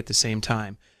scary at the same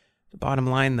time. The bottom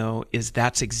line, though, is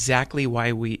that's exactly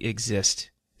why we exist.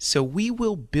 So we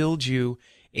will build you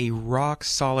a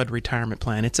rock-solid retirement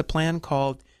plan. It's a plan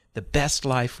called the Best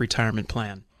Life Retirement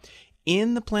Plan.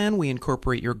 In the plan, we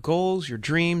incorporate your goals, your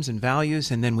dreams, and values,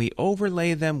 and then we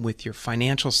overlay them with your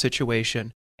financial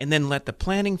situation, and then let the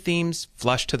planning themes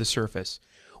flush to the surface.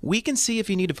 We can see if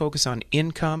you need to focus on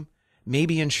income.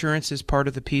 Maybe insurance is part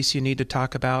of the piece you need to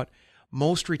talk about.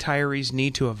 Most retirees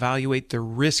need to evaluate their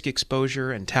risk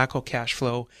exposure and tackle cash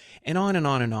flow, and on and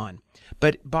on and on.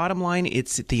 But bottom line,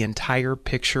 it's the entire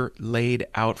picture laid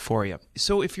out for you.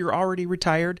 So if you're already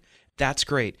retired, that's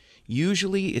great.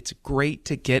 Usually it's great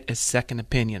to get a second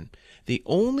opinion. The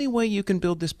only way you can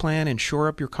build this plan and shore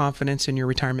up your confidence in your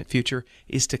retirement future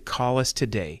is to call us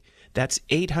today. That's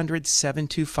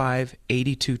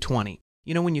 800-725-8220.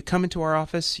 When you come into our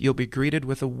office, you'll be greeted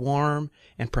with a warm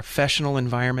and professional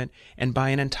environment and by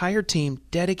an entire team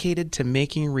dedicated to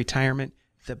making retirement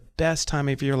the best time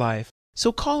of your life.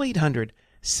 So call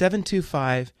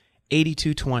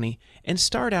 800-725-8220 and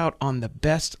start out on the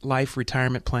Best Life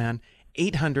Retirement Plan,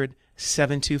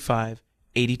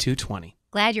 800-725-8220.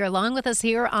 Glad you're along with us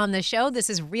here on the show. This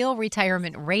is Real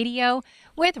Retirement Radio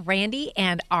with Randy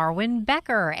and Arwen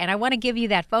Becker. And I want to give you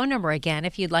that phone number again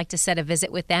if you'd like to set a visit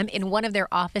with them in one of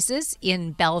their offices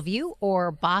in Bellevue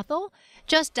or Bothell.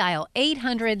 Just dial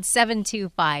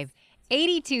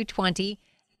 800-725-8220,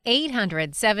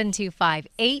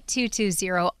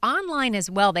 800-725-8220. Online as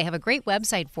well. They have a great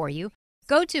website for you.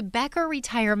 Go to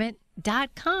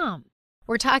beckerretirement.com.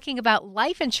 We're talking about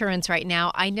life insurance right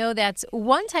now. I know that's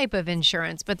one type of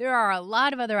insurance, but there are a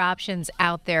lot of other options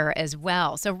out there as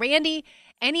well. So, Randy,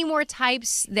 any more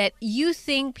types that you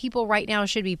think people right now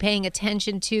should be paying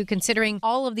attention to, considering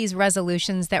all of these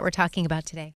resolutions that we're talking about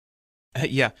today?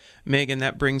 Yeah, Megan,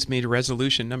 that brings me to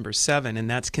resolution number 7, and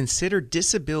that's consider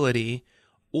disability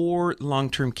or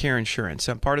long-term care insurance.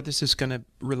 Part of this is going to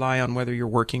rely on whether you're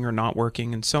working or not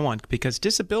working and so on, because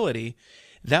disability,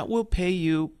 that will pay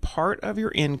you part of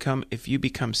your income if you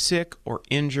become sick or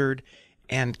injured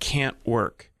and can't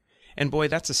work. And boy,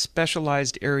 that's a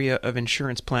specialized area of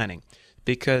insurance planning,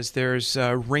 because there's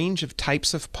a range of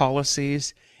types of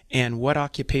policies and what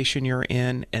occupation you're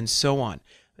in and so on.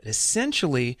 But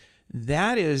essentially,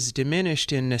 that is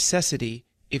diminished in necessity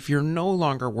if you're no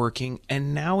longer working,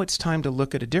 and now it's time to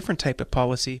look at a different type of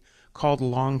policy called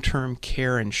long-term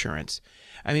care insurance.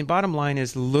 Bottom line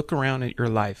is, look around at your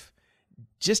life.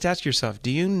 Just ask yourself, do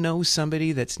you know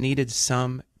somebody that's needed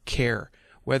some care,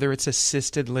 whether it's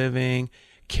assisted living,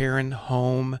 care in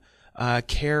home,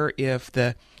 care if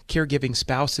the caregiving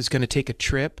spouse is going to take a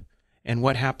trip, and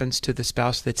what happens to the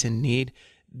spouse that's in need?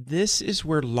 This is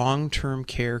where long-term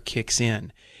care kicks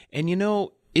in. And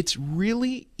it's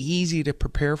really easy to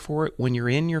prepare for it when you're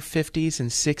in your 50s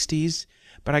and 60s,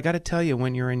 but I got to tell you,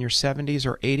 when you're in your 70s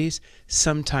or 80s,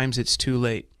 sometimes it's too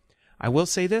late. I will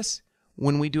say this.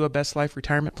 When we do a Best Life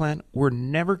Retirement Plan, we're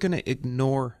never going to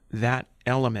ignore that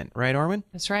element. Right, Arwen?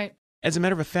 That's right. As a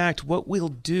matter of fact, what we'll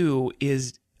do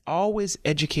is always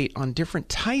educate on different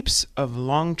types of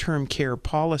long-term care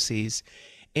policies.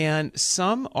 And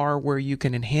some are where you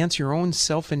can enhance your own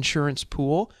self-insurance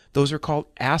pool. Those are called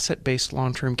asset-based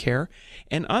long-term care.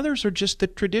 And others are just the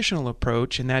traditional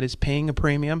approach, and that is paying a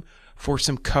premium for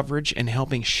some coverage and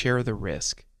helping share the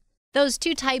risk. Those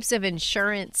two types of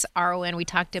insurance are, when we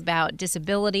talked about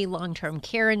disability, long-term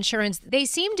care insurance, they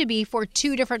seem to be for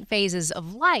two different phases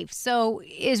of life. So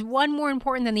is one more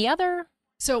important than the other?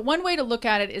 So one way to look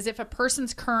at it is if a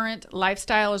person's current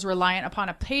lifestyle is reliant upon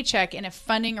a paycheck and if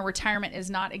funding a retirement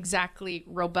is not exactly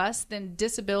robust, then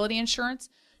disability insurance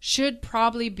should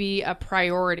probably be a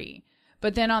priority.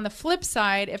 But then on the flip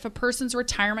side, if a person's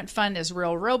retirement fund is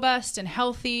real robust and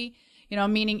healthy,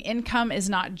 meaning income is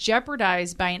not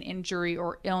jeopardized by an injury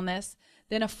or illness,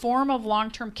 then a form of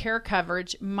long-term care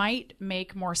coverage might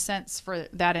make more sense for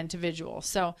that individual.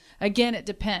 So again, it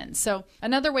depends. So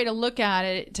another way to look at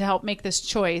it to help make this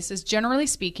choice is, generally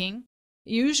speaking,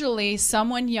 usually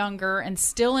someone younger and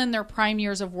still in their prime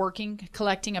years of working,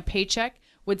 collecting a paycheck,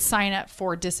 would sign up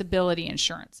for disability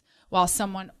insurance, while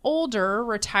someone older,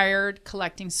 retired,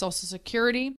 collecting Social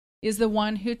Security, is the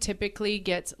one who typically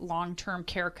gets long-term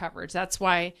care coverage. That's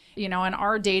why, in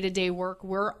our day-to-day work,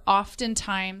 we're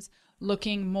oftentimes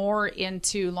looking more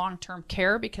into long-term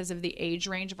care because of the age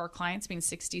range of our clients being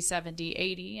 60, 70,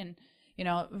 80, and,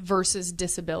 versus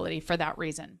disability for that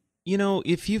reason.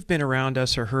 If you've been around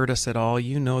us or heard us at all,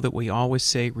 you know that we always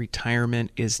say retirement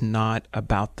is not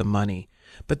about the money.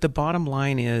 But the bottom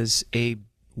line is a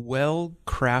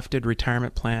well-crafted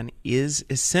retirement plan is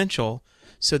essential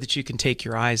so that you can take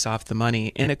your eyes off the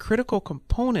money. And a critical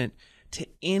component to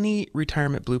any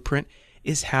retirement blueprint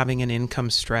is having an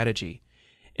income strategy.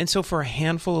 And so for a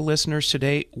handful of listeners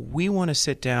today, we want to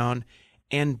sit down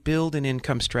and build an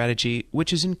income strategy,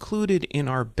 which is included in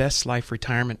our Best Life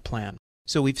Retirement Plan.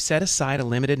 So we've set aside a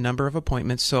limited number of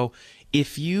appointments. So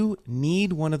if you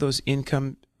need one of those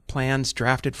income plans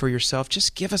drafted for yourself,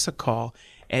 just give us a call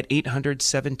at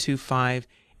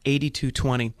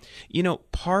 800-725-8220.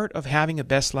 Part of having a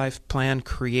Best Life plan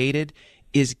created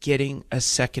is getting a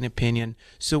second opinion.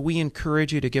 So we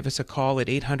encourage you to give us a call at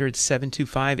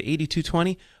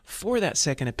 800-725-8220 for that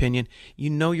second opinion.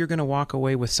 You're going to walk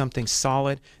away with something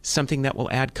solid, something that will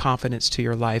add confidence to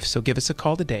your life. So give us a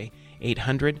call today,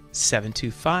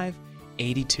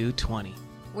 800-725-8220.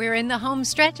 We're in the home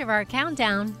stretch of our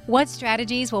countdown. What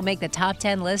strategies will make the top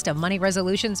 10 list of money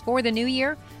resolutions for the new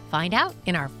year? Find out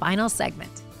in our final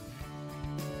segment.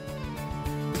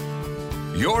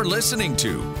 You're listening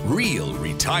to Real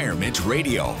Retirement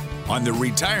Radio on the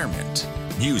Retirement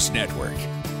News Network.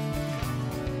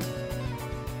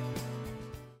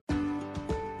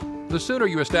 The sooner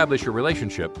you establish your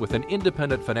relationship with an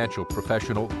independent financial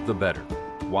professional, the better.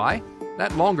 Why?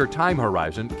 That longer time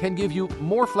horizon can give you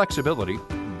more flexibility,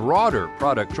 broader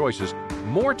product choices,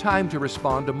 more time to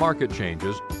respond to market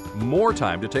changes, more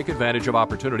time to take advantage of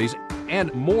opportunities,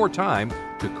 and more time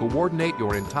to coordinate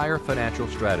your entire financial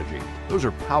strategy. Those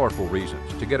are powerful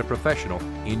reasons to get a professional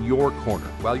in your corner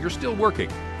while you're still working.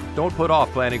 Don't put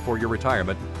off planning for your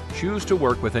retirement. Choose to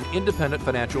work with an independent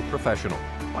financial professional.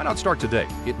 Why not start today?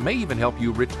 It may even help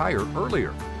you retire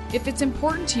earlier. If it's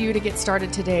important to you to get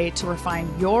started today to refine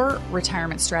your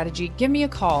retirement strategy, give me a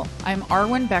call. I'm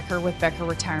Arwen Becker with Becker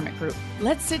Retirement Group.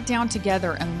 Let's sit down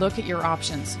together and look at your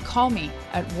options. Call me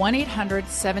at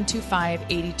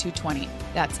 1-800-725-8220.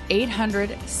 That's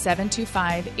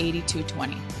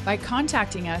 800-725-8220. By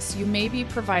contacting us, you may be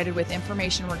provided with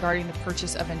information regarding the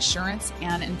purchase of insurance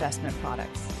and investment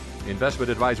products.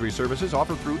 Investment advisory services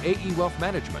offered through AE Wealth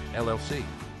Management, LLC.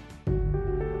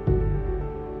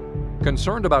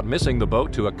 Concerned about missing the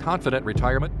boat to a confident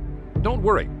retirement? Don't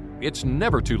worry. It's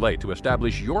never too late to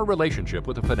establish your relationship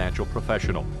with a financial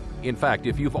professional. In fact,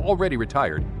 if you've already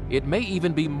retired, it may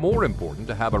even be more important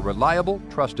to have a reliable,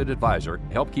 trusted advisor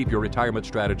help keep your retirement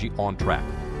strategy on track.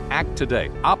 Act today.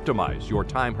 Optimize your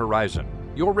time horizon,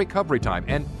 your recovery time,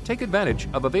 and take advantage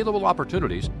of available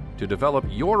opportunities to develop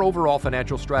your overall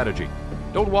financial strategy.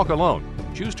 Don't walk alone.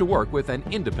 Choose to work with an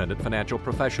independent financial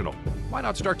professional. Why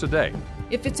not start today?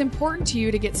 If it's important to you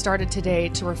to get started today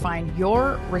to refine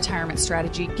your retirement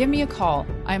strategy, give me a call.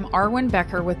 I'm Arwen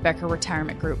Becker with Becker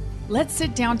Retirement Group. Let's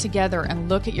sit down together and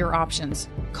look at your options.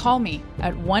 Call me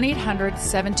at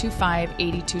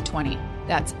 1-800-725-8220.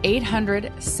 That's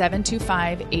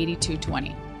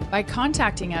 800-725-8220. By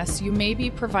contacting us, you may be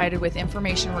provided with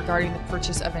information regarding the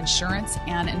purchase of insurance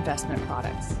and investment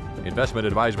products. Investment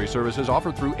advisory services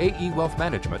offered through AE Wealth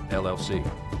Management, LLC.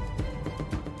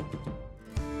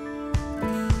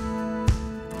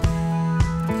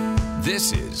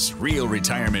 This is Real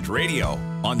Retirement Radio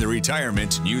on the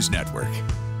Retirement News Network.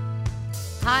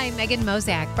 Hi, Megan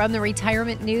Mozak from the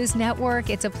Retirement News Network.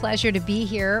 It's a pleasure to be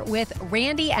here with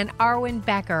Randy and Arwen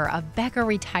Becker of Becker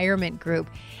Retirement Group.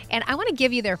 And I want to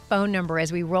give you their phone number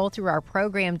as we roll through our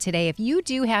program today. If you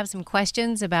do have some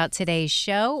questions about today's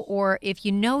show, or if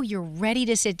you know you're ready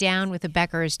to sit down with the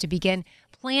Beckers to begin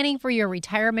planning for your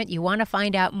retirement, you want to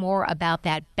find out more about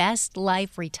that Best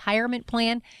Life Retirement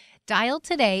Plan, dial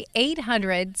today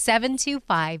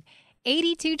 800-725-8220.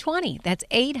 8220. That's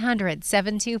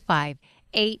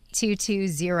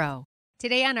 800-725-8220.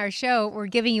 Today on our show, we're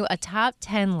giving you a top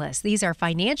 10 list. These are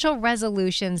financial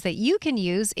resolutions that you can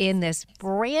use in this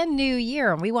brand new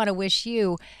year. And we want to wish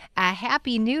you a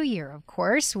happy new year, of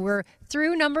course. We're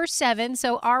through number 7.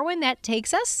 So, Arwen, that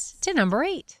takes us to number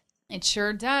 8. It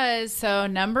sure does. So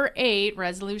number 8,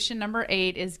 resolution number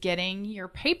 8 is getting your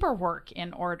paperwork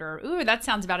in order. Ooh, that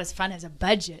sounds about as fun as a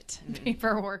budget.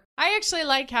 Paperwork. I actually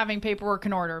like having paperwork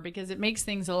in order because it makes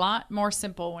things a lot more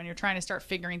simple when you're trying to start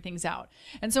figuring things out.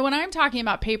 And so when I'm talking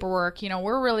about paperwork,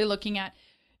 we're really looking at,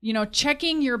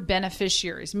 checking your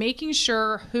beneficiaries, making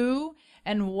sure who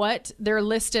and what they're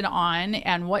listed on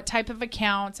and what type of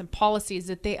accounts and policies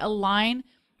that they align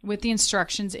with the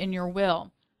instructions in your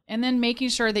will. And then making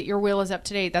sure that your will is up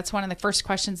to date. That's one of the first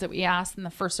questions that we ask in the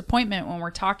first appointment when we're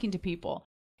talking to people.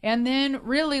 And then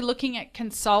really looking at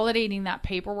consolidating that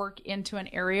paperwork into an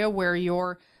area where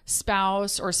your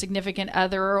spouse or significant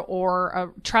other or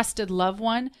a trusted loved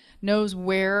one knows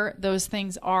where those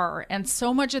things are. And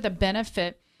so much of the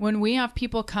benefit when we have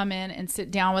people come in and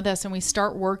sit down with us and we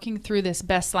start working through this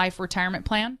Best Life retirement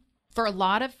plan, for a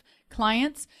lot of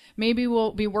clients, maybe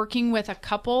we'll be working with a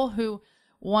couple who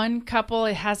one couple,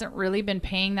 it hasn't really been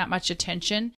paying that much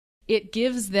attention. It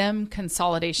gives them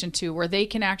consolidation too, where they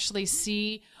can actually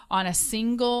see on a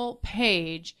single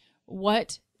page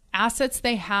what assets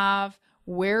they have,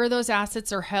 where those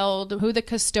assets are held, who the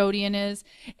custodian is.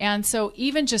 And so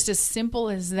even just as simple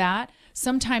as that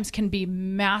sometimes can be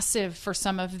massive for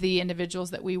some of the individuals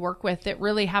that we work with that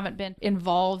really haven't been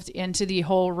involved into the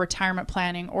whole retirement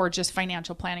planning or just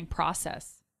financial planning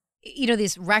process.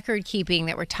 This record keeping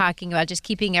that we're talking about, just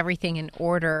keeping everything in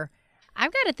order,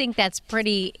 I've got to think that's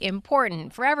pretty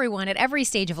important for everyone at every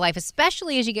stage of life,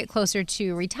 especially as you get closer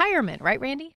to retirement, right,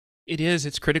 Randy? It is.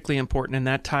 It's critically important, and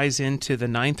that ties into the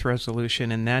 9th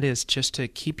resolution, and that is just to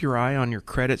keep your eye on your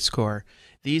credit score.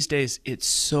 These days, it's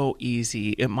so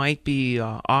easy. It might be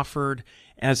offered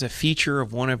as a feature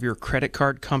of one of your credit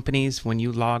card companies when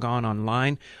you log on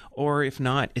online, or if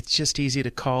not, it's just easy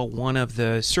to call one of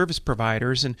the service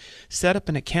providers and set up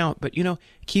an account. But,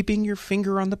 keeping your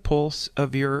finger on the pulse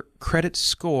of your credit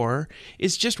score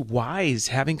is just wise.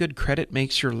 Having good credit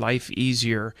makes your life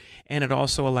easier, and it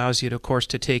also allows you, of course,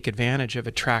 to take advantage of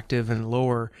attractive and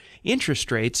lower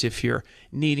interest rates if you're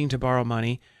needing to borrow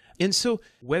money. And so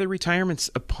whether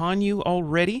retirement's upon you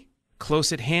already,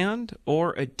 close at hand,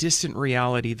 or a distant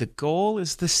reality, the goal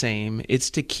is the same.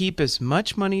 It's to keep as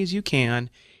much money as you can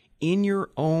in your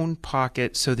own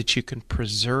pocket so that you can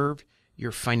preserve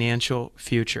your financial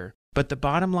future. But the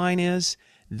bottom line is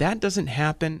that doesn't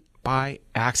happen by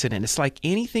accident. It's like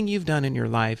anything you've done in your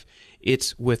life,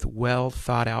 it's with well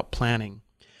thought out planning.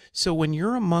 So when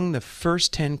you're among the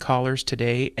first 10 callers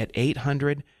today at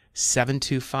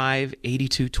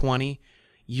 800-725-8220,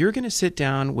 you're going to sit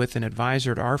down with an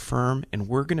advisor at our firm, and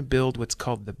we're going to build what's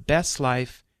called the Best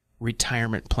Life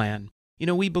retirement plan.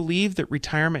 We believe that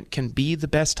retirement can be the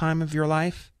best time of your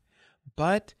life,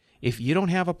 but if you don't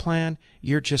have a plan,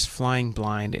 you're just flying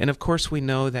blind. And of course, we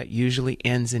know that usually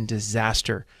ends in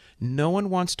disaster. No one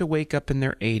wants to wake up in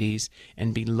their 80s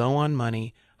and be low on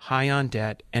money, high on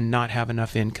debt, and not have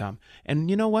enough income. And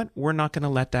you know what? We're not going to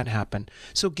let that happen.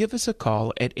 So give us a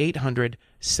call at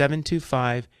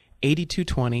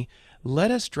 800-725-8220. Let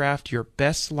us draft your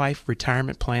Best Life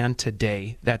retirement plan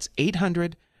today. That's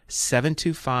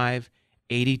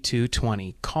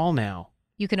 800-725-8220. Call now.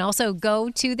 You can also go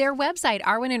to their website.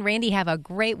 Arwen and Randy have a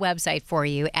great website for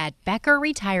you at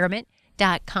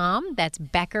beckerretirement.com. That's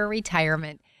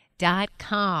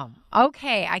beckerretirement.com.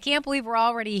 Okay, I can't believe we're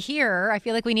already here. I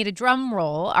feel like we need a drum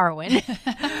roll, Arwen.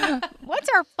 What's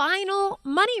our final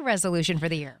money resolution for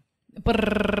the year?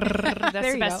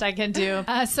 That's the best I can do.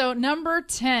 So number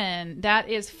 10, that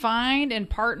is find and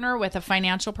partner with a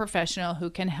financial professional who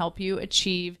can help you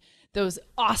achieve those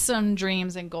awesome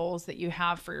dreams and goals that you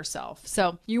have for yourself.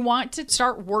 So you want to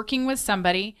start working with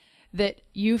somebody that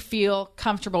you feel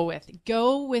comfortable with.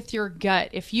 Go with your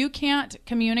gut. If you can't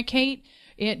communicate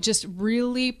it just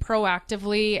really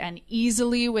proactively and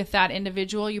easily with that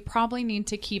individual, you probably need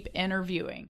to keep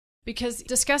interviewing. Because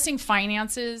discussing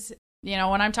finances,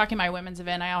 when I'm talking my women's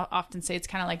event, I often say it's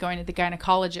kind of like going to the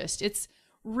gynecologist. It's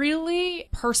really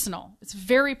personal. It's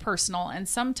very personal. And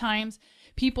sometimes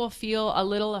people feel a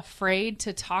little afraid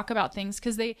to talk about things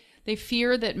because they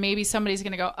fear that maybe somebody's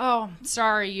going to go, oh,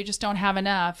 sorry, you just don't have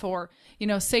enough, or,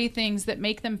 say things that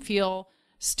make them feel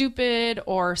stupid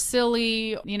or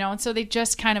silly, and so they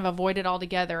just kind of avoid it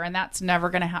altogether. And that's never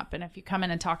going to happen if you come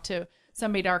in and talk to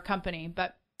somebody at our company.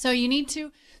 But So you need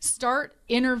to start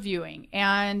interviewing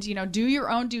and, do your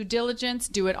own due diligence,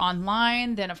 do it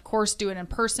online, then of course do it in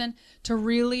person to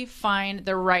really find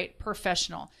the right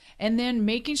professional. And then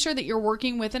making sure that you're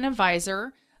working with an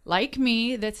advisor like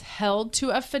me that's held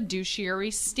to a fiduciary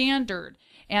standard.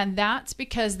 And that's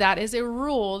because that is a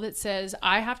rule that says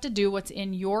I have to do what's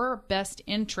in your best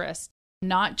interest,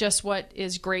 not just what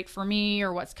is great for me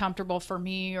or what's comfortable for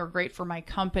me or great for my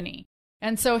company.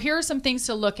 And so here are some things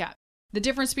to look at. The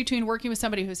difference between working with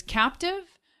somebody who's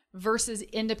captive versus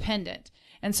independent.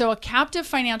 And so a captive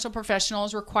financial professional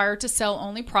is required to sell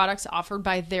only products offered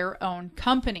by their own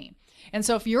company. And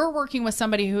so if you're working with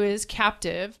somebody who is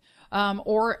captive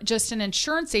or just an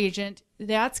insurance agent,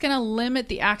 that's going to limit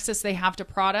the access they have to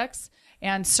products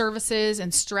and services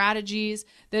and strategies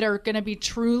that are going to be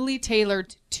truly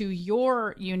tailored to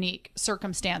your unique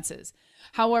circumstances.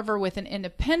 However, with an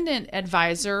independent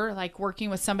advisor, like working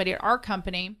with somebody at our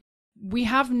company, we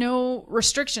have no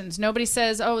restrictions. Nobody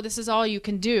says, oh, this is all you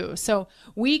can do. So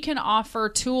we can offer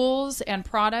tools and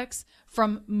products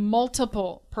from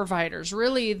multiple providers.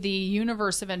 Really, the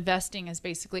universe of investing is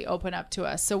basically open up to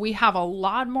us. So we have a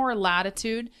lot more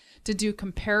latitude to do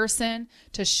comparison,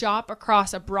 to shop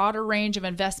across a broader range of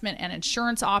investment and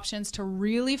insurance options to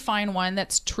really find one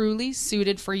that's truly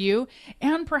suited for you.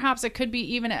 And perhaps it could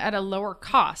be even at a lower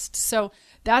cost. So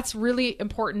that's really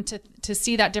important to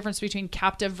see that difference between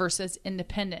captive versus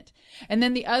independent. And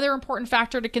then the other important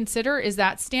factor to consider is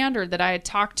that standard that I had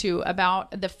talked to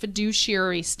about the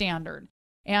fiduciary standard.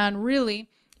 And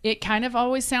really, it kind of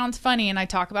always sounds funny, and I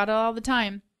talk about it all the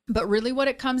time. But really what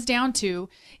it comes down to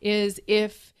is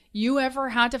if you ever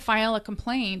had to file a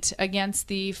complaint against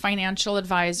the financial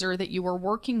advisor that you were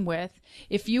working with,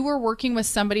 if you were working with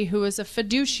somebody who is a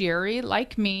fiduciary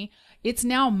like me, it's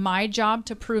now my job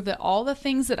to prove that all the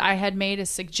things that I had made as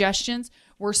suggestions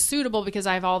were suitable because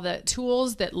I have all the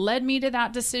tools that led me to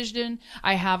that decision.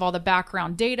 I have all the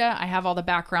background data. I have all the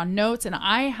background notes, and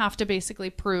I have to basically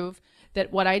prove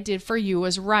that what I did for you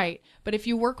was right. But if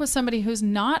you work with somebody who's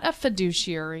not a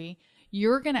fiduciary,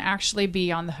 you're going to actually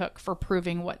be on the hook for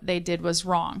proving what they did was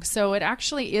wrong. So it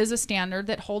actually is a standard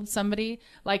that holds somebody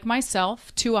like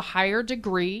myself to a higher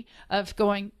degree of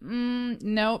going,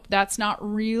 nope, that's not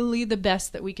really the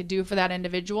best that we could do for that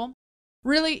individual.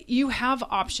 Really, you have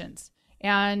options.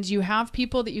 And you have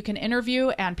people that you can interview,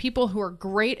 and people who are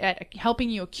great at helping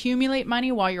you accumulate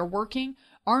money while you're working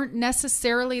aren't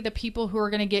necessarily the people who are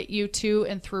going to get you to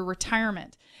and through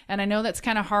retirement. And I know that's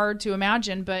kind of hard to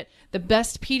imagine, but the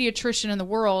best pediatrician in the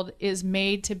world is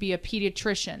made to be a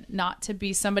pediatrician, not to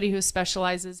be somebody who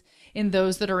specializes in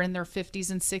those that are in their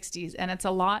 50s and 60s. And it's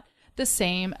a lot the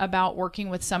same about working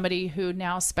with somebody who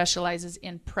now specializes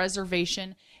in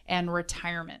preservation and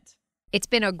retirement. It's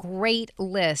been a great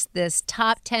list, this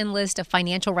top 10 list of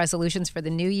financial resolutions for the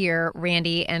new year,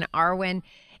 Randy and Arwen.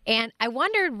 And I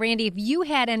wondered, Randy, if you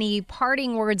had any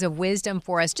parting words of wisdom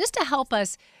for us just to help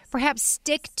us perhaps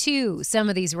stick to some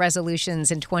of these resolutions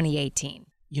in 2018.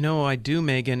 You know, I do,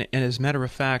 Megan. And as a matter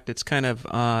of fact, it's kind of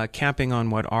capping on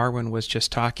what Arwen was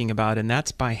just talking about. And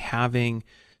that's by having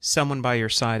someone by your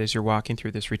side as you're walking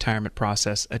through this retirement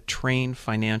process, a trained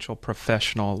financial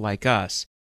professional like us.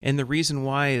 And the reason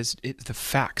why is the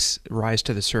facts rise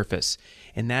to the surface.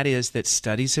 And that is that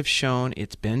studies have shown,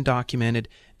 it's been documented,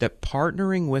 that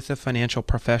partnering with a financial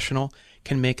professional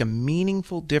can make a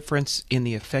meaningful difference in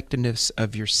the effectiveness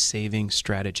of your saving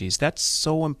strategies. That's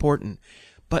so important.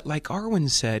 But like Arwen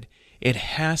said, it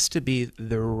has to be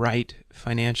the right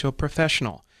financial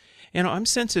professional. And I'm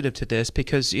sensitive to this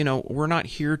because, we're not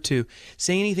here to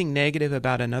say anything negative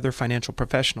about another financial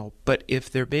professional. But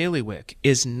if their bailiwick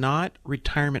is not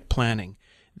retirement planning,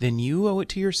 then you owe it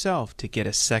to yourself to get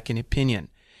a second opinion.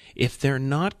 If they're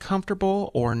not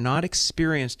comfortable or not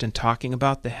experienced in talking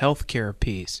about the healthcare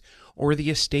piece or the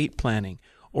estate planning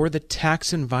or the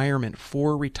tax environment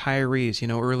for retirees,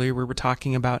 earlier we were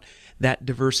talking about that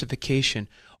diversification,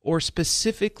 or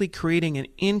specifically creating an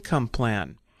income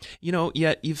plan,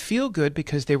 yet you feel good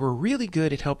because they were really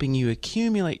good at helping you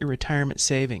accumulate your retirement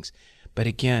savings. But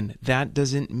again, that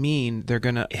doesn't mean they're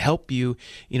going to help you,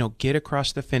 get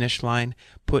across the finish line,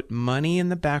 put money in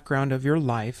the background of your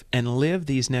life, and live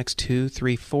these next 2,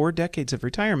 3, 4 decades of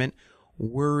retirement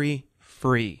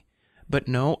worry-free. But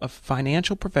no, a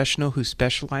financial professional who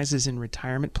specializes in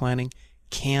retirement planning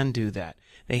can do that.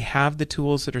 They have the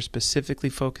tools that are specifically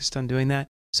focused on doing that.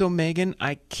 So Megan,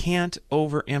 I can't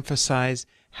overemphasize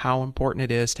how important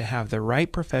it is to have the right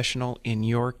professional in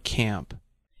your camp.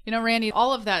 Randy,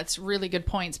 all of that's really good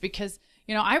points because,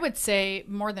 I would say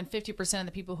more than 50% of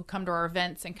the people who come to our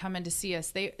events and come in to see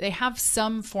us, they have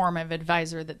some form of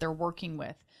advisor that they're working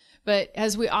with. But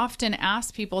as we often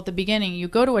ask people at the beginning, you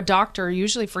go to a doctor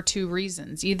usually for two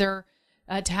reasons, either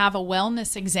to have a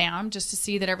wellness exam just to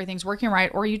see that everything's working right,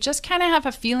 or you just kind of have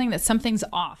a feeling that something's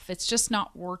off. It's just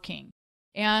not working.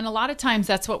 And a lot of times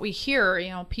that's what we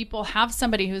hear. People have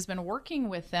somebody who's been working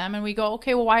with them and we go,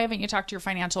 okay, well, why haven't you talked to your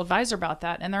financial advisor about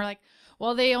that? And they're like,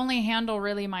 well, they only handle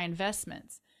really my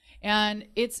investments. And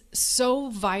it's so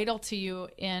vital to you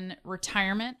in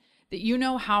retirement that you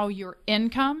know how your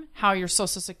income, how your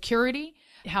Social Security,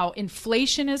 how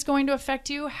inflation is going to affect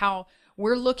you, how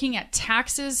we're looking at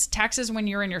taxes when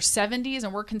you're in your 70s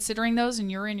and we're considering those and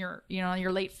you're in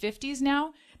your late 50s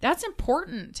now. That's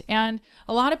important. And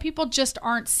a lot of people just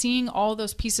aren't seeing all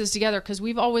those pieces together because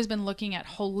we've always been looking at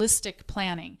holistic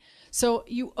planning. So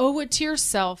you owe it to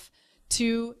yourself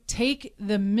to take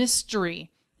the mystery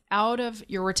out of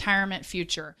your retirement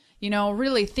future.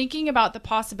 Really thinking about the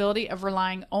possibility of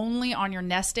relying only on your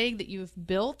nest egg that you've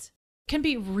built can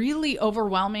be really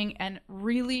overwhelming and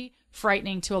really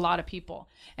frightening to a lot of people.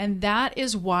 And that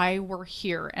is why we're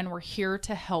here, and we're here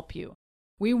to help you.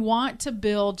 We want to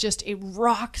build just a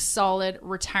rock solid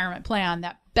retirement plan,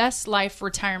 that best life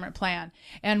retirement plan.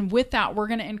 And with that, we're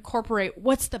going to incorporate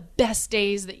what's the best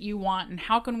days that you want and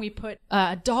how can we put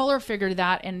a dollar figure to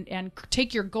that and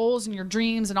take your goals and your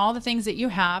dreams and all the things that you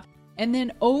have and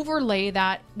then overlay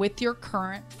that with your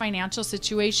current financial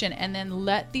situation, and then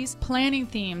let these planning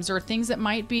themes or things that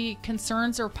might be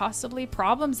concerns or possibly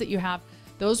problems that you have,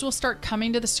 those will start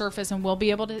coming to the surface and we'll be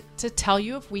able to tell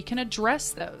you if we can address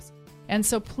those. And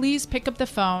so please pick up the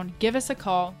phone, give us a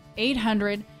call,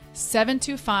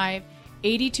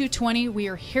 800-725-8220. We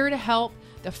are here to help.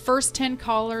 The first 10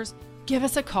 callers, give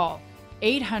us a call,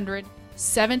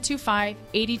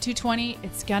 800-725-8220.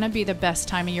 It's going to be the best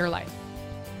time of your life.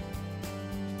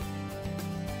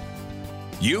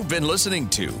 You've been listening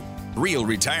to Real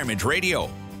Retirement Radio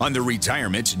on the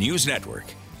Retirement News Network.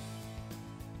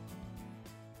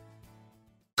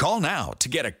 Call now to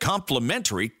get a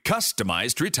complimentary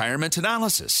customized retirement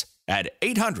analysis at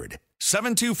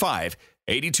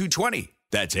 800-725-8220.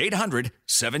 That's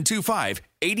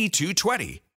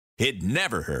 800-725-8220. It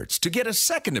never hurts to get a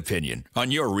second opinion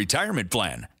on your retirement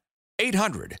plan.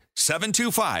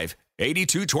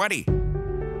 800-725-8220.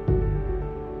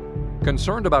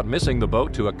 Concerned about missing the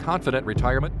boat to a confident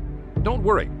retirement? Don't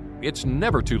worry. It's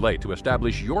never too late to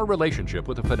establish your relationship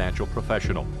with a financial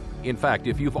professional. In fact,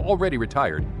 if you've already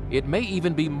retired, it may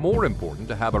even be more important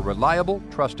to have a reliable,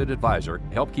 trusted advisor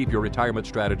help keep your retirement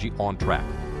strategy on track.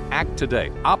 Act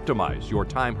today. Optimize your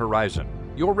time horizon,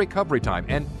 your recovery time,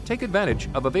 and take advantage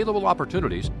of available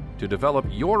opportunities to develop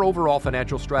your overall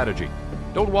financial strategy.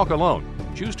 Don't walk alone.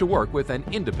 Choose to work with an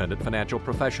independent financial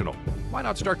professional. Why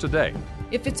not start today?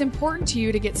 If it's important to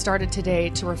you to get started today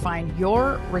to refine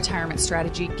your retirement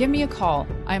strategy, give me a call.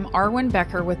 I'm Arwen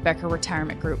Becker with Becker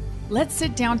Retirement Group. Let's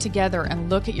sit down together and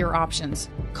look at your options.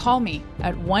 Call me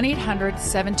at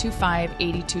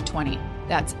 1-800-725-8220.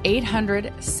 That's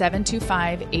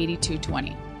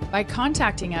 800-725-8220. By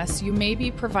contacting us, you may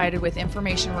be provided with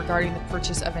information regarding the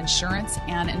purchase of insurance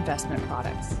and investment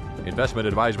products. Investment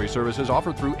advisory services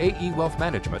offered through AE Wealth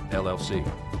Management, LLC.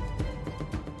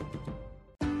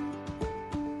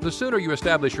 The sooner you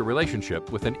establish your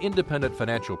relationship with an independent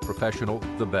financial professional,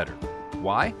 the better.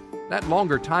 Why? That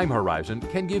longer time horizon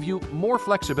can give you more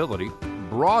flexibility,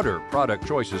 broader product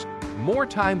choices, more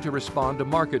time to respond to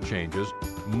market changes,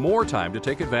 more time to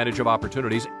take advantage of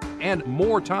opportunities, and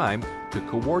more time to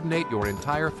coordinate your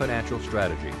entire financial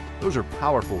strategy. Those are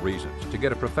powerful reasons to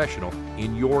get a professional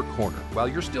in your corner while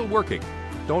you're still working.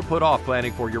 Don't put off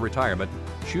planning for your retirement.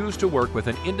 Choose to work with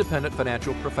an independent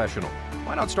financial professional.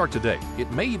 Why not start today?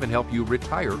 It may even help you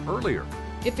retire earlier.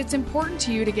 If it's important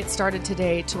to you to get started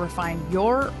today to refine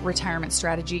your retirement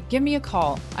strategy, give me a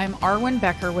call. I'm Arwen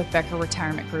Becker with Becker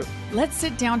Retirement Group. Let's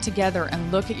sit down together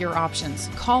and look at your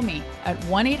options. Call me at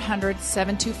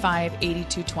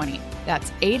 1-800-725-8220.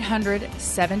 That's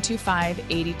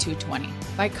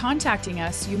 800-725-8220. By contacting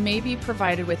us, you may be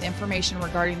provided with information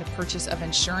regarding the purchase of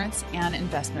insurance and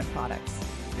investment products.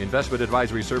 Investment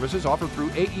advisory services offered through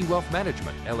AE Wealth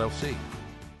Management, LLC.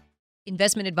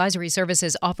 Investment advisory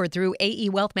services offered through AE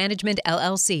Wealth Management,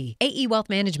 LLC. AE Wealth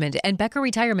Management and Becker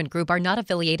Retirement Group are not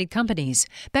affiliated companies.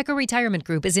 Becker Retirement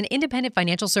Group is an independent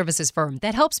financial services firm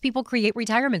that helps people create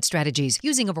retirement strategies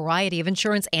using a variety of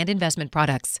insurance and investment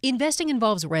products. Investing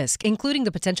involves risk, including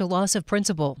the potential loss of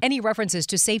principal. Any references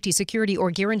to safety, security, or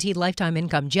guaranteed lifetime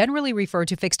income generally refer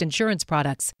to fixed insurance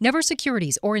products, never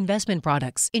securities or investment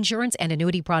products. Insurance and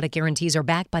annuity product guarantees are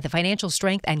backed by the financial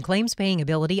strength and claims-paying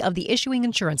ability of the issuing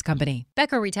insurance company. company.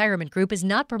 Becker Retirement Group is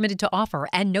not permitted to offer,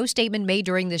 and no statement made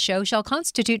during this show shall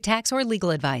constitute tax or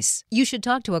legal advice. You should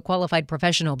talk to a qualified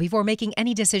professional before making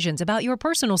any decisions about your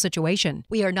personal situation.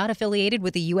 We are not affiliated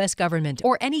with the U.S. government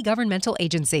or any governmental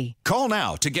agency. Call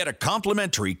now to get a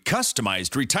complimentary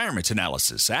customized retirement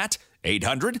analysis at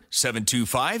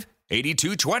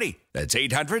 800-725-8220. That's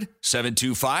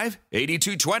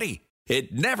 800-725-8220.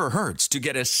 It never hurts to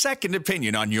get a second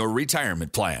opinion on your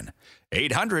retirement plan.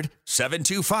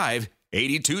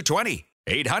 800-725-8220.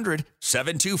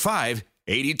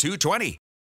 800-725-8220.